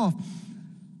sleep it off.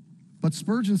 But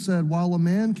Spurgeon said, while a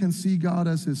man can see God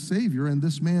as his Savior, and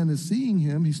this man is seeing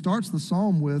him, he starts the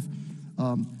psalm with,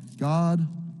 God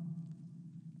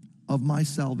of my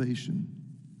salvation.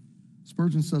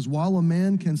 Spurgeon says, while a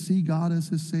man can see God as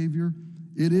his Savior,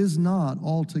 it is not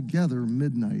altogether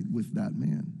midnight with that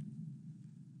man.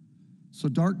 So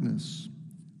darkness,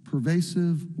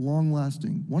 pervasive,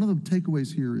 long-lasting. One of the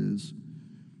takeaways here is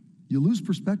you lose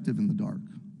perspective in the dark.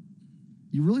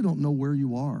 You really don't know where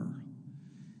you are,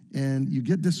 and you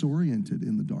get disoriented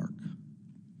in the dark.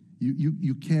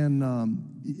 You can,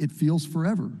 it feels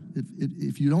forever.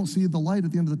 If you don't see the light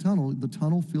at the end of the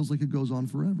tunnel feels like it goes on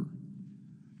forever.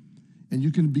 And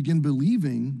you can begin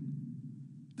believing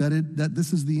that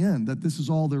this is the end, that this is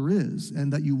all there is,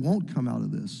 and that you won't come out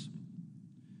of this.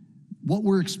 What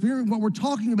we're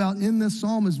talking about in this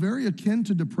psalm is very akin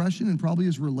to depression and probably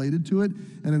is related to it,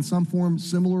 and in some form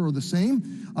similar or the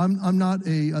same. I'm not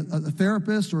a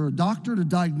therapist or a doctor to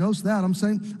diagnose that.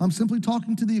 I'm simply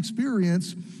talking to the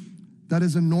experience that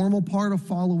is a normal part of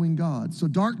following God. So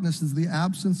darkness is the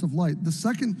absence of light. The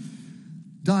second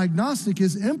diagnostic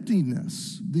is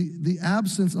emptiness. The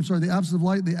absence of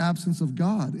light, the absence of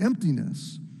God,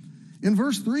 emptiness. In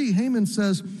verse 3, Haman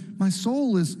says, my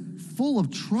soul is full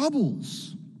of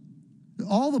troubles.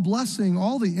 All the blessing,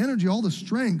 all the energy, all the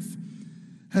strength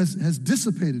has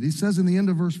dissipated. He says in the end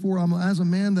of verse 4, I'm as a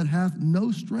man that hath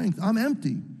no strength. I'm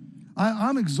empty.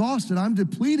 I'm exhausted. I'm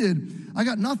depleted. I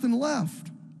got nothing left.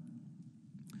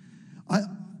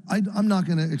 I'm not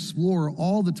going to explore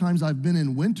all the times I've been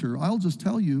in winter. I'll just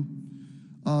tell you,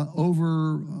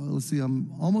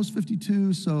 I'm almost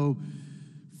 52, so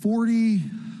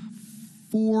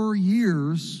 44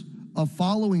 years of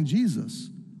following Jesus.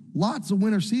 Lots of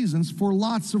winter seasons for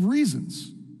lots of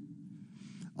reasons.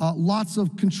 Lots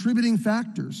of contributing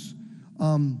factors.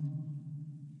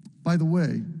 By the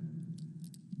way,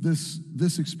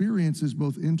 this experience is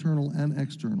both internal and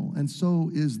external, and so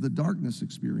is the darkness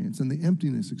experience and the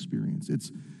emptiness experience.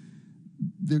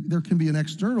 There can be an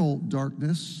external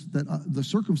darkness that the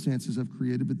circumstances have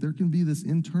created, but there can be this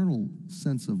internal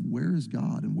sense of where is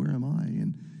God and where am I,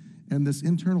 and this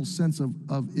internal sense of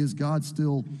is God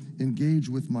still engaged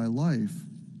with my life?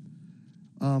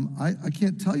 I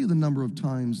can't tell you the number of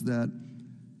times that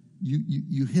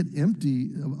you hit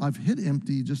empty. I've hit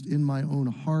empty just in my own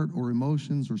heart or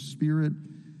emotions or spirit,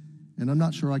 and I'm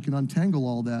not sure I can untangle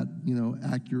all that,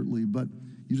 accurately, but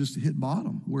you just hit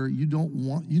bottom where you don't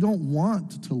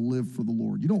want to live for the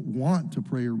Lord. You don't want to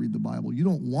pray or read the Bible. You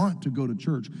don't want to go to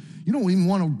church. You don't even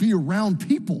want to be around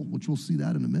people, which we'll see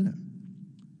that in a minute.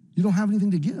 You don't have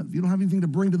anything to give. You don't have anything to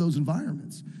bring to those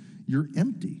environments. You're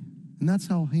empty, and that's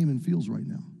how Haman feels right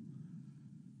now.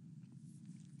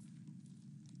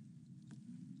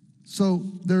 So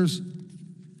there's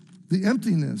the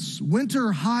emptiness.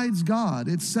 Winter hides God.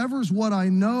 It severs what I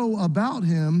know about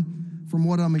him from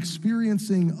what I'm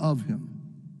experiencing of him.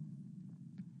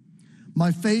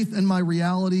 My faith and my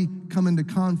reality come into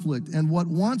conflict. And what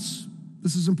once,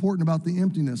 this is important about the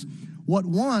emptiness, what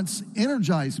once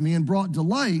energized me and brought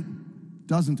delight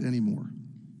doesn't anymore.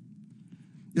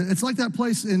 It's like that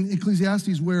place in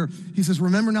Ecclesiastes where he says,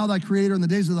 remember now thy Creator in the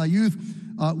days of thy youth,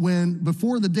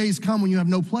 before the days come when you have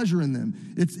no pleasure in them.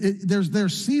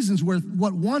 There's seasons where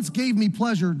what once gave me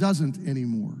pleasure doesn't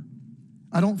anymore.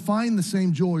 I don't find the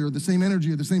same joy or the same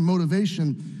energy or the same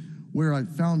motivation where I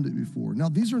found it before. Now,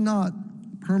 these are not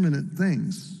permanent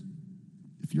things.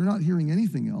 If you're not hearing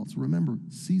anything else, remember,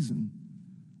 season.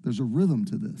 There's a rhythm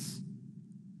to this.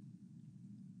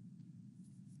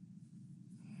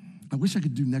 I wish I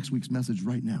could do next week's message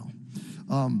right now.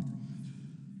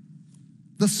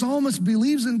 The psalmist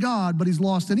believes in God, but he's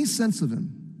lost any sense of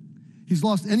him. He's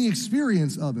lost any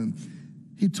experience of him.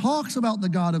 He talks about the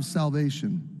God of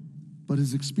salvation, but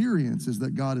his experience is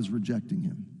that God is rejecting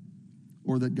him,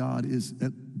 or that God is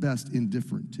at best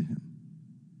indifferent to him.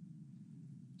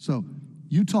 So,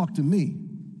 you talk to me.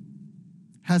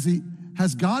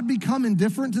 Has God become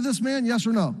indifferent to this man? Yes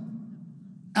or no?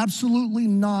 Absolutely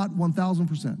not,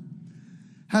 1,000%.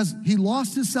 Has he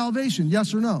lost his salvation?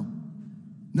 Yes or no?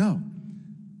 No.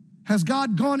 Has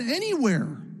God gone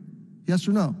anywhere? Yes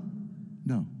or no?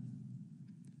 No.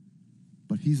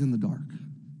 But he's in the dark.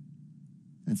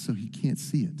 And so he can't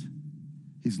see it.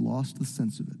 He's lost the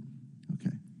sense of it.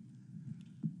 Okay.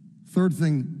 Third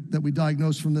thing that we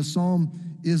diagnose from this psalm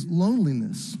is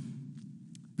loneliness,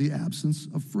 the absence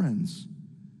of friends.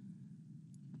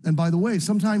 And by the way,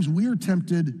 sometimes we're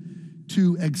tempted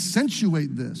to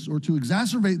accentuate this or to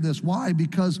exacerbate this. Why?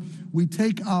 Because we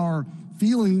take our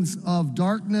feelings of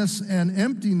darkness and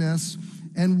emptiness,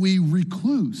 and we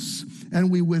recluse,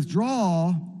 and we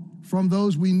withdraw from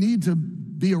those we need to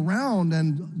be around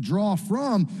and draw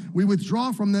from. We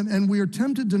withdraw from them, and we are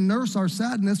tempted to nurse our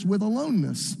sadness with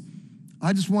aloneness.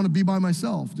 I just want to be by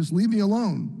myself. Just leave me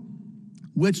alone,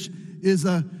 which is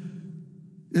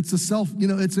it's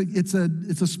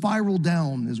a spiral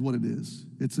down is what it is.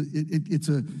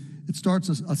 It starts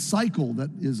a cycle that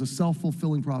is a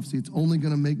self-fulfilling prophecy. It's only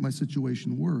going to make my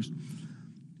situation worse.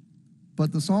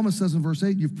 But the psalmist says in verse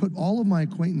 8, you've put all of my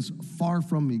acquaintance far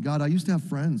from me. God, I used to have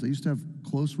friends. I used to have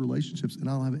close relationships, and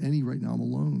I don't have any right now. I'm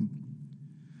alone.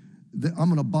 They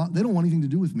don't want anything to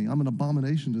do with me. I'm an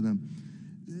abomination to them.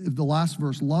 The last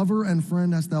verse, lover and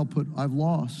friend hast thou put, I've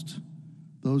lost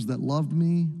those that loved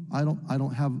me. I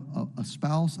don't have a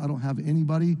spouse. I don't have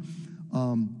anybody.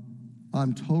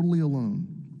 I'm totally alone.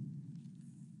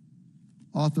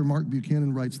 Author Mark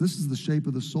Buchanan writes, this is the shape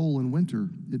of the soul in winter.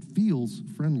 It feels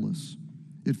friendless.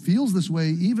 It feels this way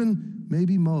even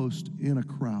maybe most in a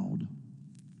crowd.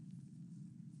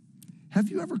 Have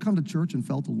you ever come to church and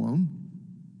felt alone?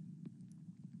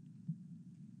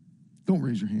 Don't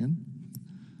raise your hand.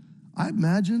 I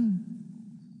imagine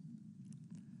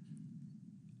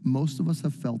most of us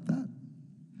have felt that.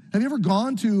 Have you ever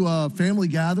gone to a family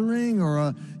gathering or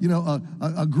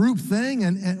a group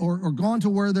thing or gone to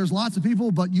where there's lots of people,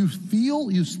 but you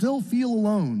still feel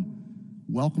alone?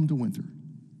 Welcome to winter.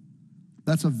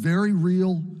 That's a very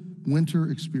real winter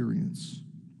experience.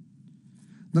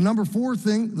 The number 4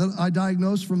 thing that I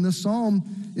diagnosed from this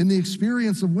psalm in the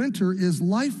experience of winter is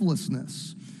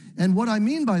lifelessness. And what I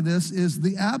mean by this is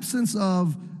the absence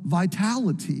of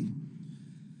vitality.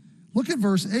 Look at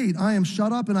verse 8. I am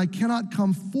shut up and I cannot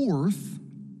come forth.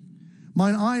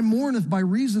 Mine eye mourneth by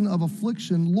reason of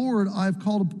affliction. Lord, I've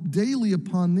called daily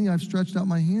upon thee. I've stretched out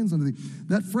my hands unto thee.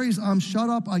 That phrase, I'm shut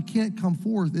up, I can't come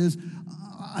forth, is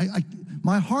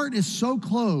my heart is so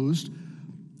closed,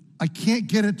 I can't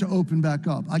get it to open back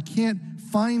up. I can't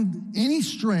find any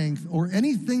strength or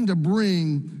anything to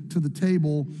bring to the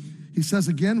table. He says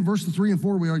again, verses 3 and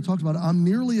 4, we already talked about it, I'm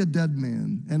nearly a dead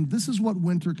man. And this is what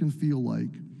winter can feel like.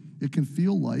 It can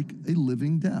feel like a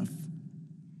living death.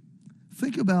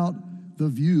 Think about the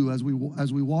view as we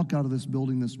walk out of this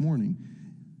building this morning.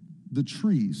 The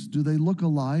trees, do they look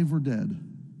alive or dead?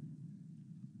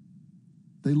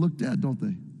 They look dead, don't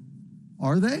they?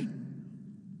 Are they?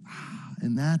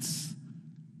 And that's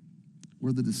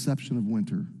where the deception of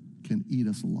winter can eat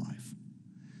us alive.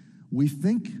 We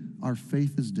think our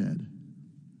faith is dead.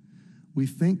 We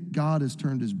think God has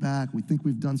turned his back. We think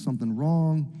we've done something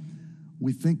wrong.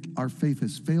 We think our faith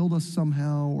has failed us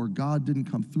somehow, or God didn't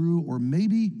come through, or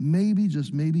maybe,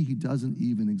 just maybe he doesn't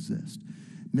even exist.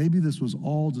 Maybe this was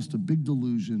all just a big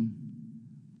delusion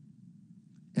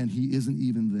and he isn't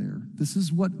even there. This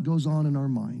is what goes on in our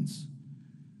minds.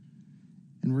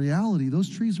 In reality, those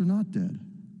trees are not dead.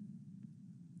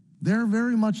 They're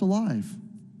very much alive.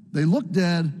 They look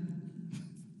dead.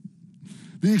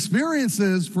 The experience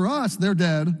is, for us, they're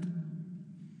dead.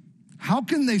 How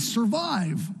can they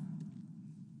survive?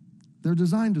 They're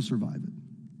designed to survive it.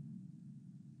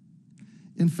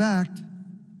 In fact,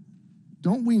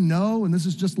 don't we know, and this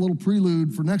is just a little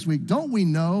prelude for next week, don't we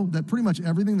know that pretty much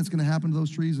everything that's going to happen to those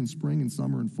trees in spring and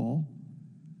summer and fall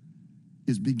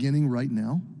is beginning right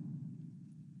now?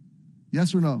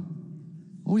 Yes or no?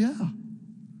 Oh, yeah.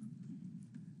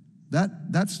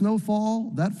 That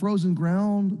snowfall, that frozen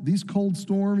ground, these cold,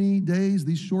 stormy days,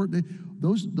 these short days,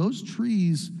 those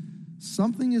trees,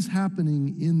 something is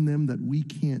happening in them that we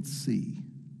can't see.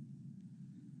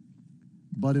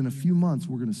 But in a few months,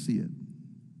 we're going to see it.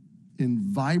 In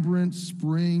vibrant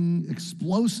spring,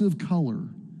 explosive color,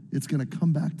 it's going to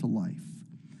come back to life.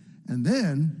 And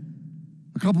then,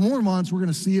 a couple more months, we're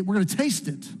going to see it, we're going to taste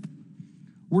it.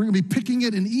 We're going to be picking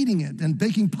it and eating it and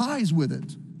baking pies with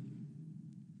it.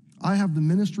 I have the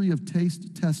ministry of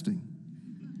taste testing.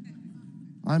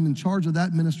 I'm in charge of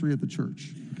that ministry at the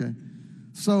church, okay?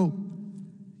 So,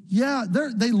 yeah,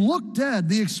 they look dead.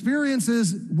 The experience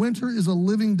is winter is a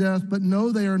living death, but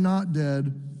no, they are not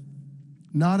dead,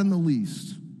 not in the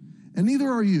least. And neither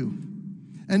are you.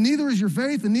 And neither is your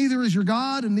faith, and neither is your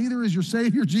God, and neither is your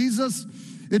Savior, Jesus.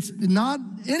 It's not,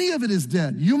 any of it is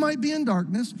dead. You might be in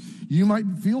darkness. You might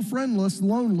feel friendless,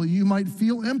 lonely. You might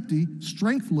feel empty,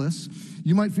 strengthless.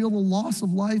 You might feel the loss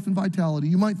of life and vitality.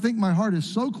 You might think my heart is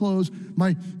so closed,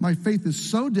 my faith is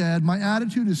so dead, my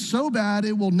attitude is so bad,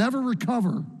 it will never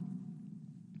recover.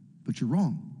 But you're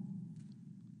wrong.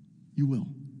 You will.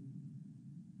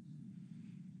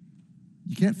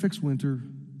 You can't fix winter.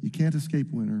 You can't escape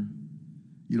winter.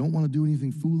 You don't want to do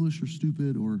anything foolish or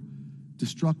stupid or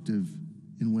destructive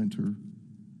in winter.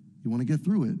 You want to get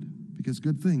through it because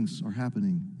good things are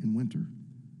happening in winter.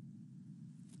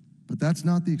 But that's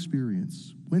not the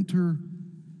experience. Winter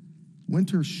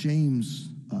shames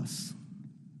us.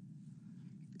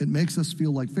 It makes us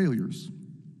feel like failures.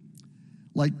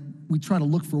 Like we try to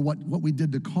look for what we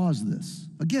did to cause this.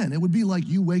 Again, it would be like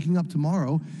you waking up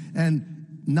tomorrow and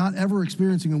not ever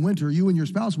experiencing a winter, you and your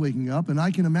spouse waking up, and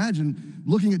I can imagine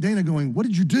looking at Dana going, what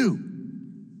did you do?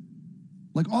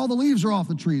 Like all the leaves are off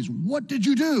the trees. What did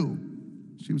you do?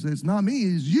 She would say, it's not me,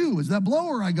 it's you. It's that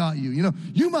blower I got you. You know,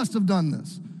 you must have done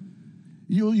this.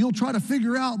 You'll try to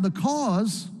figure out the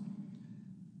cause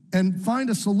and find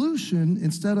a solution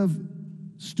instead of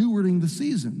stewarding the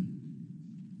season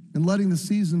and letting the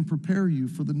season prepare you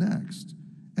for the next,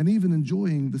 and even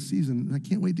enjoying the season. And I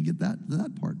can't wait to get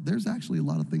that part. There's actually a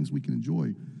lot of things we can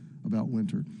enjoy about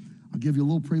winter. I'll give you a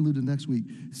little prelude to next week.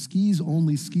 Skis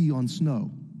only ski on snow.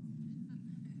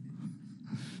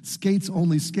 Skates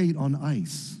only skate on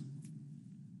ice.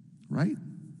 Right?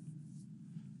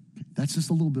 Okay, that's just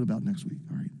a little bit about next week,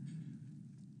 all right?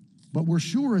 But we're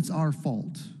sure it's our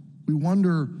fault. We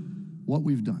wonder what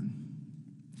we've done.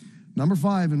 Number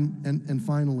 5, and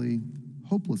finally,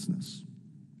 hopelessness.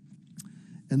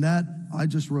 And that, I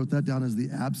just wrote that down as the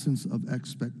absence of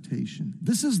expectation.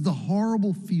 This is the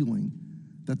horrible feeling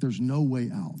that there's no way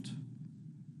out.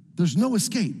 There's no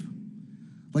escape.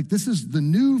 Like this is the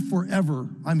new forever.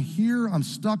 I'm here, I'm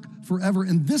stuck forever.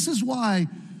 And this is why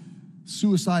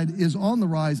suicide is on the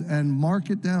rise, and mark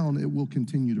it down, it will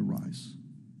continue to rise.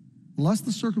 Unless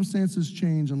the circumstances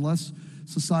change, unless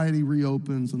society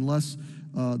reopens, unless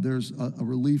there's a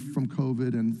relief from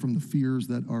COVID and from the fears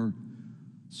that are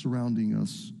surrounding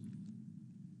us,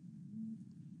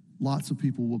 lots of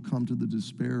people will come to the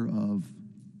despair of,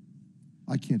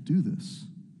 I can't do this.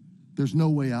 There's no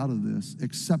way out of this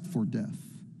except for death.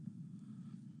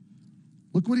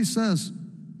 Look what he says,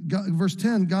 God, verse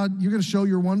 10, God, you're going to show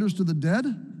your wonders to the dead?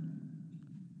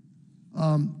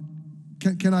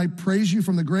 Can I praise you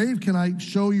from the grave? Can I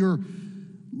show your,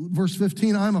 verse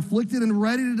 15, I'm afflicted and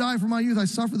ready to die for my youth. I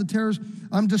suffer the terrors.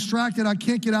 I'm distracted. I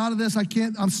can't get out of this.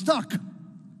 I'm stuck.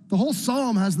 The whole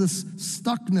psalm has this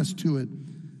stuckness to it.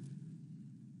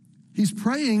 He's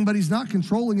praying, but he's not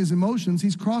controlling his emotions.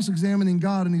 He's cross-examining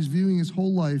God, and he's viewing his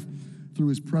whole life through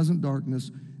his present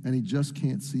darkness, and he just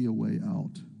can't see a way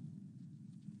out.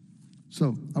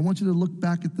 So I want you to look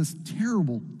back at this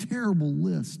terrible, terrible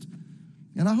list.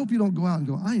 And I hope you don't go out and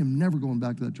go, I am never going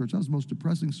back to that church. That was the most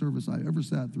depressing service I ever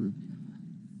sat through.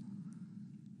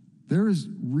 There is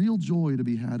real joy to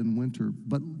be had in winter.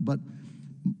 But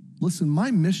listen,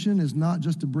 my mission is not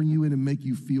just to bring you in and make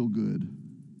you feel good.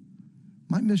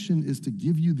 My mission is to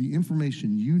give you the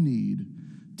information you need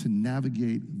to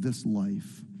navigate this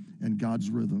life and God's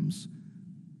rhythms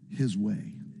his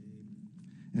way.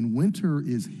 And winter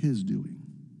is his doing.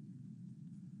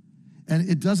 And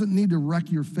it doesn't need to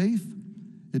wreck your faith.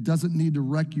 It doesn't need to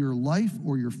wreck your life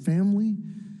or your family.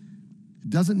 It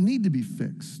doesn't need to be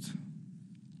fixed.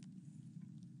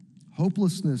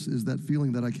 Hopelessness is that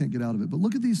feeling that I can't get out of it. But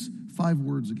look at these 5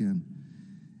 words again.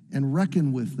 And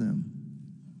reckon with them.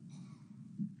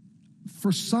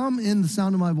 For some in the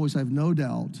sound of my voice, I have no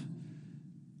doubt,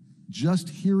 just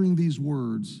hearing these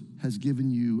words has given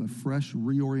you a fresh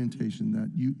reorientation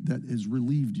that has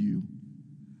relieved you.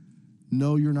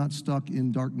 No, you're not stuck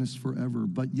in darkness forever,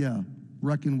 but yeah,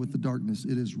 reckon with the darkness.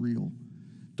 It is real.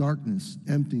 Darkness,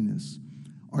 emptiness.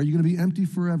 Are you going to be empty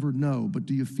forever? No. But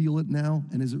do you feel it now?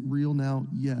 And is it real now?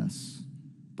 Yes.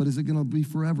 But is it going to be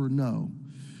forever? No.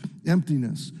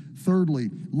 Emptiness.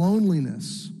 Thirdly,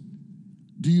 loneliness.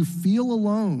 Do you feel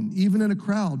alone, even in a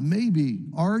crowd? Maybe.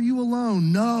 Are you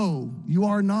alone? No, you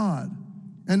are not.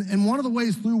 And one of the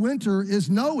ways through winter is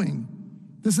knowing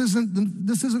this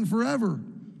isn't forever.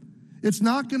 It's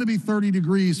not going to be 30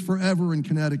 degrees forever in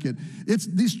Connecticut.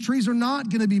 These trees are not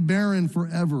going to be barren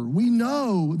forever. We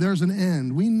know there's an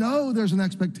end. We know there's an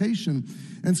expectation.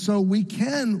 And so we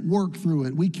can work through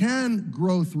it. We can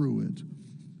grow through it.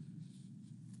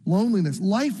 Loneliness,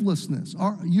 lifelessness.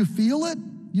 You feel it?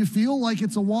 You feel like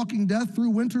it's a walking death through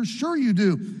winter? Sure you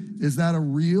do. Is that a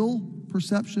real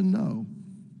perception? No.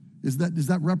 Does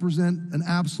that represent an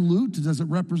absolute? Does it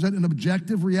represent an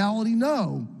objective reality?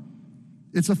 No.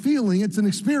 It's a feeling, it's an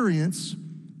experience,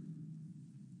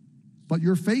 but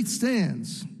your faith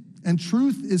stands, and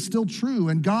truth is still true,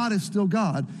 and God is still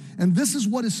God. And this is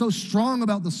what is so strong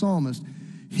about the psalmist.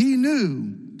 He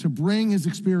knew to bring his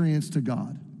experience to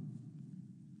God.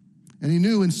 And he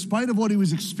knew in spite of what he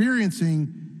was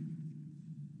experiencing,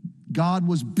 God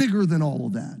was bigger than all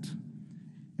of that.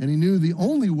 And he knew the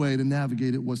only way to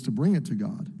navigate it was to bring it to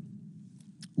God.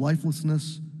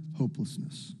 Lifelessness,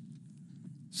 hopelessness.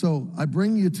 So I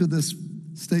bring you to this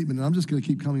statement, and I'm just going to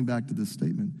keep coming back to this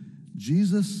statement.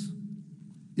 Jesus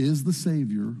is the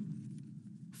Savior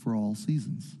for all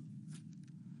seasons.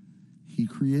 He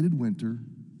created winter.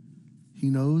 He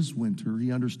knows winter.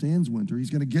 He understands winter. He's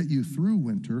going to get you through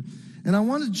winter. And I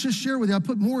want to just share with you, I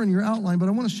put more in your outline, but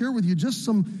I want to share with you just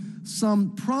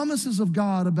some promises of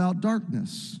God about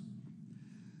darkness.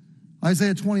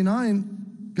 Isaiah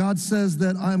 29, God says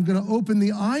that I'm going to open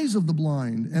the eyes of the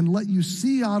blind and let you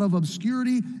see out of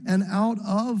obscurity and out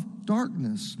of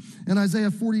darkness. In Isaiah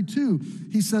 42,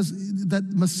 he says that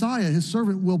Messiah, his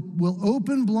servant, will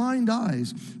open blind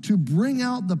eyes to bring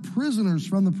out the prisoners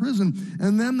from the prison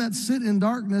and them that sit in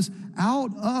darkness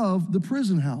out of the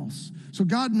prison house. So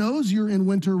God knows you're in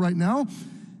winter right now.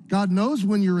 God knows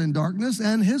when you're in darkness,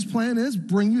 and his plan is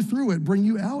bring you through it, bring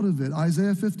you out of it.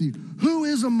 Isaiah 50, who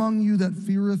is among you that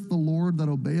feareth the Lord, that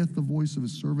obeyeth the voice of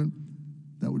his servant?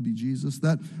 That would be Jesus.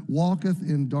 That walketh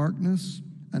in darkness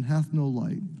and hath no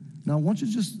light. Now, I want you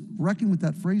to just reckon with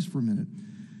that phrase for a minute.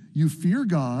 You fear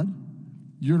God,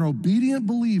 you're an obedient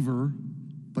believer,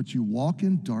 but you walk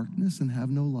in darkness and have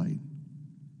no light.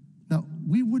 Now,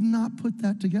 we would not put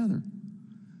that together.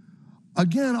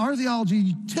 Again, our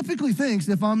theology typically thinks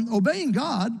if I'm obeying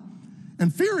God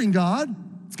and fearing God,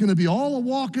 it's going to be all a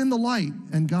walk in the light.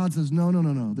 And God says, no.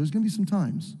 There's going to be some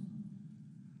times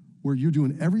where you're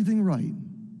doing everything right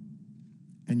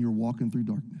and you're walking through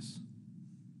darkness.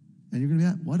 And you're going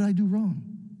to be, what did I do wrong?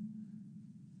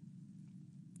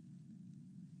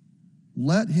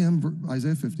 Let him,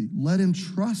 Isaiah 50, let him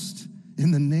trust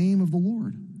in the name of the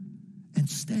Lord and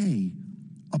stay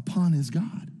upon his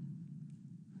God.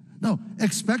 No,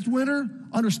 expect winter,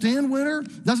 understand winter,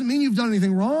 doesn't mean you've done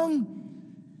anything wrong,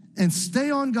 and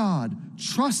stay on God,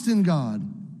 trust in God.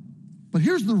 But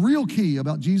here's the real key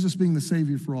about Jesus being the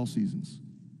Savior for all seasons.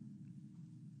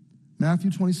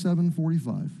 Matthew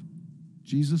 27:45,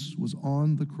 Jesus was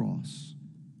on the cross.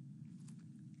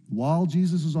 While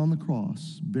Jesus was on the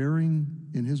cross, bearing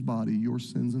in his body your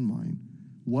sins and mine,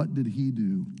 what did he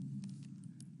do?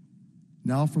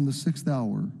 Now from the 6th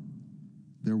hour,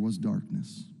 there was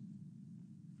darkness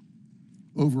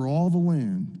over all the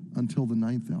land until the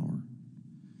 9th hour.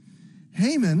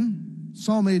 Haman,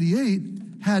 Psalm 88,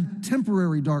 had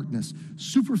temporary darkness,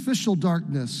 superficial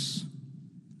darkness,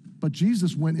 but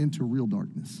Jesus went into real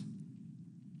darkness.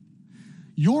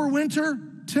 Your winter,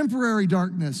 temporary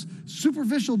darkness,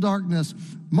 superficial darkness,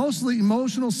 mostly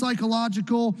emotional,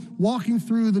 psychological, walking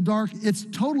through the dark. It's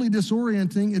totally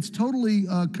disorienting. It's totally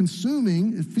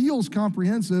consuming. It feels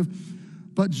comprehensive,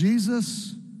 but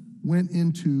Jesus went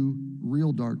into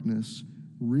real darkness,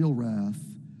 real wrath,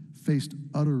 faced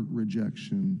utter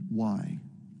rejection. Why?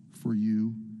 For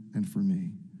you and for me.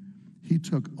 He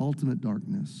took ultimate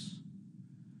darkness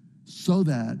so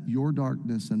that your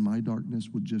darkness and my darkness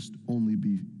would just only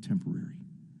be temporary,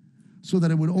 so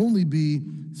that it would only be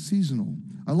seasonal.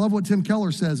 I love what Tim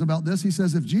Keller says about this. He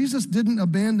says, if Jesus didn't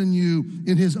abandon you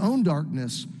in his own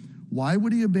darkness, why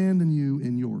would he abandon you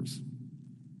in yours?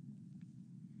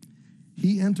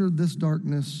 He entered this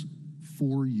darkness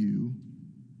for you.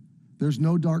 There's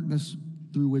no darkness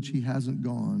through which he hasn't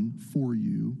gone for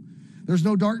you. There's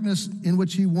no darkness in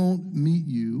which he won't meet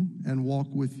you and walk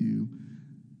with you.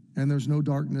 And there's no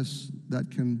darkness that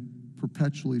can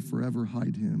perpetually forever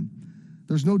hide him.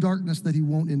 There's no darkness that he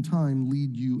won't in time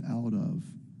lead you out of.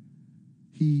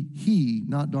 He,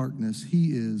 not darkness,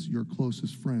 he is your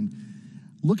closest friend.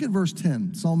 Look at verse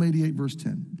 10, Psalm 88, verse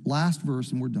 10. Last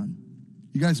verse, and we're done.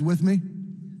 You guys with me?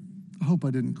 I hope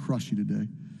I didn't crush you today.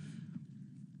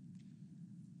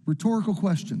 Rhetorical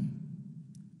question.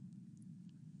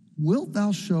 Wilt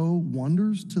thou show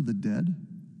wonders to the dead?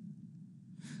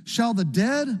 Shall the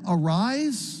dead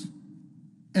arise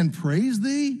and praise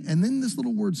thee? And then this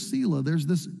little word Selah, there's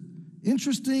this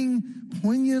interesting,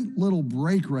 poignant little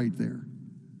break right there.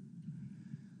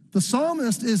 The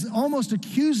psalmist is almost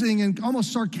accusing and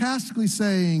almost sarcastically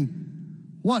saying,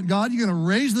 what, God, you going to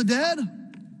raise the dead?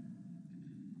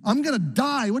 I'm going to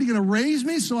die. What, are you going to raise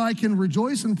me so I can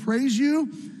rejoice and praise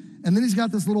you? And then he's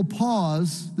got this little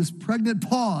pause, this pregnant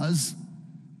pause.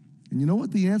 And you know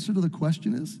what the answer to the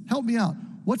question is? Help me out.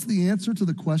 What's the answer to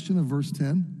the question of verse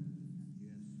 10?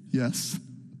 Yes.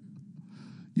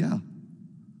 Yeah.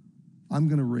 I'm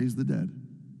going to raise the dead.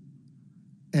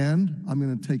 And I'm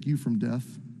going to take you from death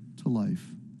to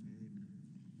life.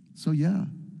 So yeah,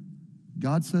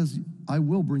 God says, I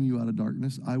will bring you out of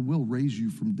darkness. I will raise you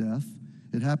from death.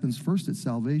 It happens first at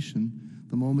salvation,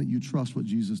 the moment you trust what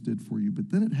Jesus did for you.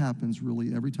 But then it happens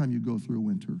really every time you go through a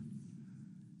winter.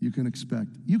 You can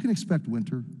expect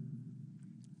winter.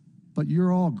 But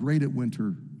you're all great at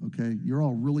winter okay? You're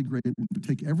all really great at winter.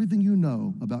 Take everything you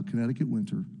know about Connecticut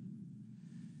winter,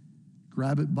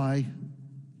 grab it by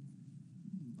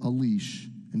a leash,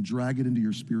 and drag it into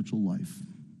your spiritual life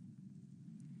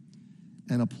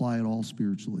and apply it all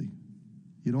spiritually.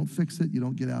 You don't fix it. You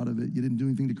don't get out of it. You didn't do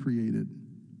anything to create it.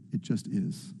 It just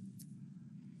is.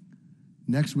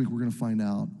 Next week, we're going to find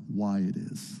out why it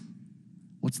is.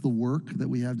 What's the work that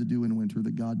we have to do in winter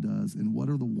that God does, and what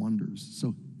are the wonders?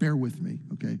 So bear with me,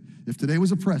 okay? If today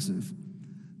was oppressive,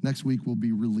 next week will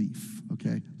be relief,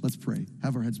 okay? Let's pray.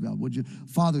 Have our heads bowed, would you?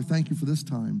 Father, thank you for this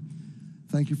time.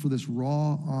 Thank you for this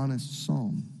raw, honest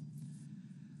psalm.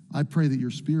 I pray that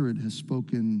your Spirit has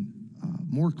spoken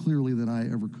more clearly than I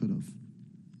ever could have.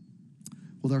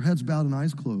 With our heads bowed and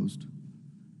eyes closed,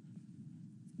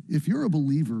 if you're a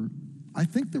believer, I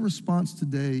think the response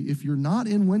today, if you're not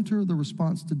in winter, the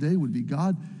response today would be,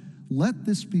 God, let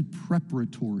this be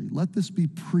preparatory. Let this be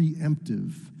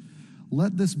preemptive.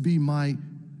 Let this be my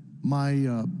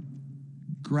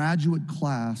graduate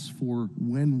class for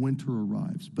when winter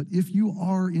arrives. But if you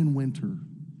are in winter,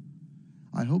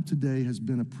 I hope today has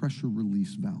been a pressure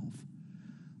release valve.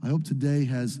 I hope today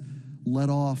has let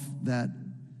off that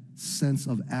sense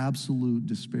of absolute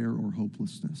despair or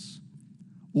hopelessness,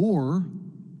 or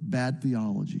bad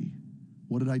theology.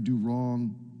 What did I do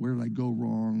wrong? Where did I go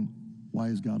wrong? Why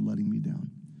is God letting me down?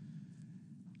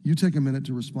 You take a minute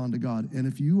to respond to God. And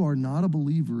if you are not a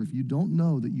believer, if you don't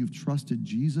know that you've trusted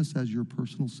Jesus as your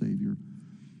personal Savior,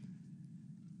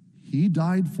 He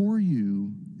died for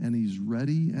you, and He's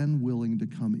ready and willing to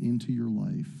come into your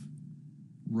life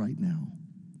right now.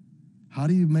 How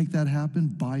do you make that happen?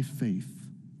 By faith.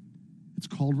 It's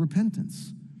called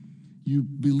repentance. You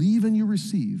believe and you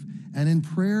receive. And in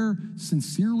prayer,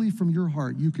 sincerely from your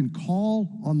heart, you can call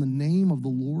on the name of the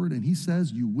Lord, and He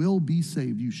says, you will be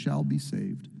saved. You shall be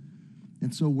saved.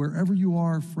 And so wherever you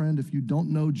are, friend, if you don't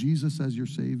know Jesus as your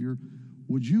Savior,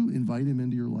 would you invite Him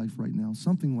into your life right now?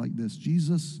 Something like this: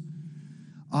 Jesus,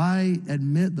 I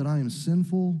admit that I am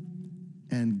sinful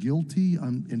and guilty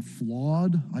and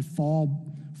flawed. I fall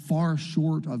far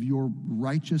short of your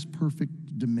righteous,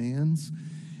 perfect demands.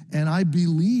 And I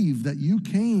believe that you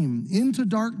came into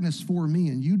darkness for me,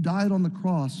 and you died on the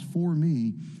cross for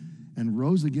me and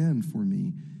rose again for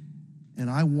me. And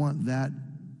I want that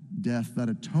death, that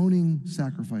atoning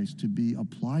sacrifice, to be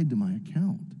applied to my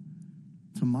account,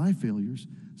 to my failures.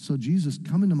 So Jesus,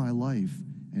 come into my life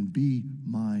and be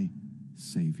my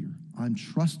Savior. I'm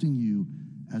trusting you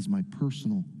as my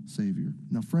personal Savior.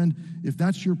 Now, friend, if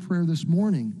that's your prayer this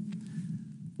morning,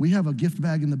 we have a gift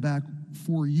bag in the back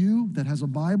for you that has a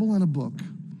Bible and a book.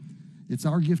 It's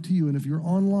our gift to you. And if you're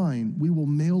online, we will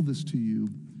mail this to you.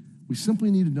 We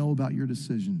simply need to know about your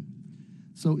decision.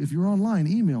 So if you're online,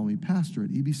 email me,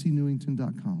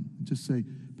 pastor@ebcnewington.com. Just say,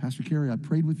 Pastor Kerry, I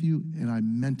prayed with you and I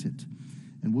meant it.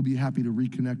 And we'll be happy to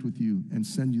reconnect with you and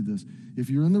send you this. If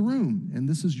you're in the room and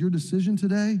this is your decision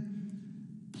today,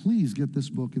 please get this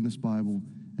book and this Bible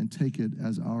and take it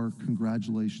as our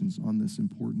congratulations on this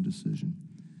important decision.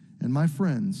 And my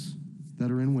friends that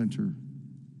are in winter,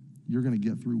 you're going to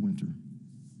get through winter.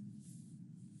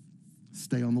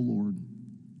 Stay on the Lord.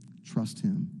 Trust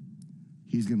Him.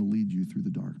 He's going to lead you through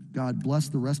the dark. God, bless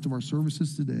the rest of our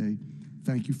services today.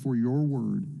 Thank you for your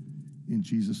word. In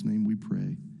Jesus' name we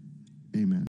pray. Amen.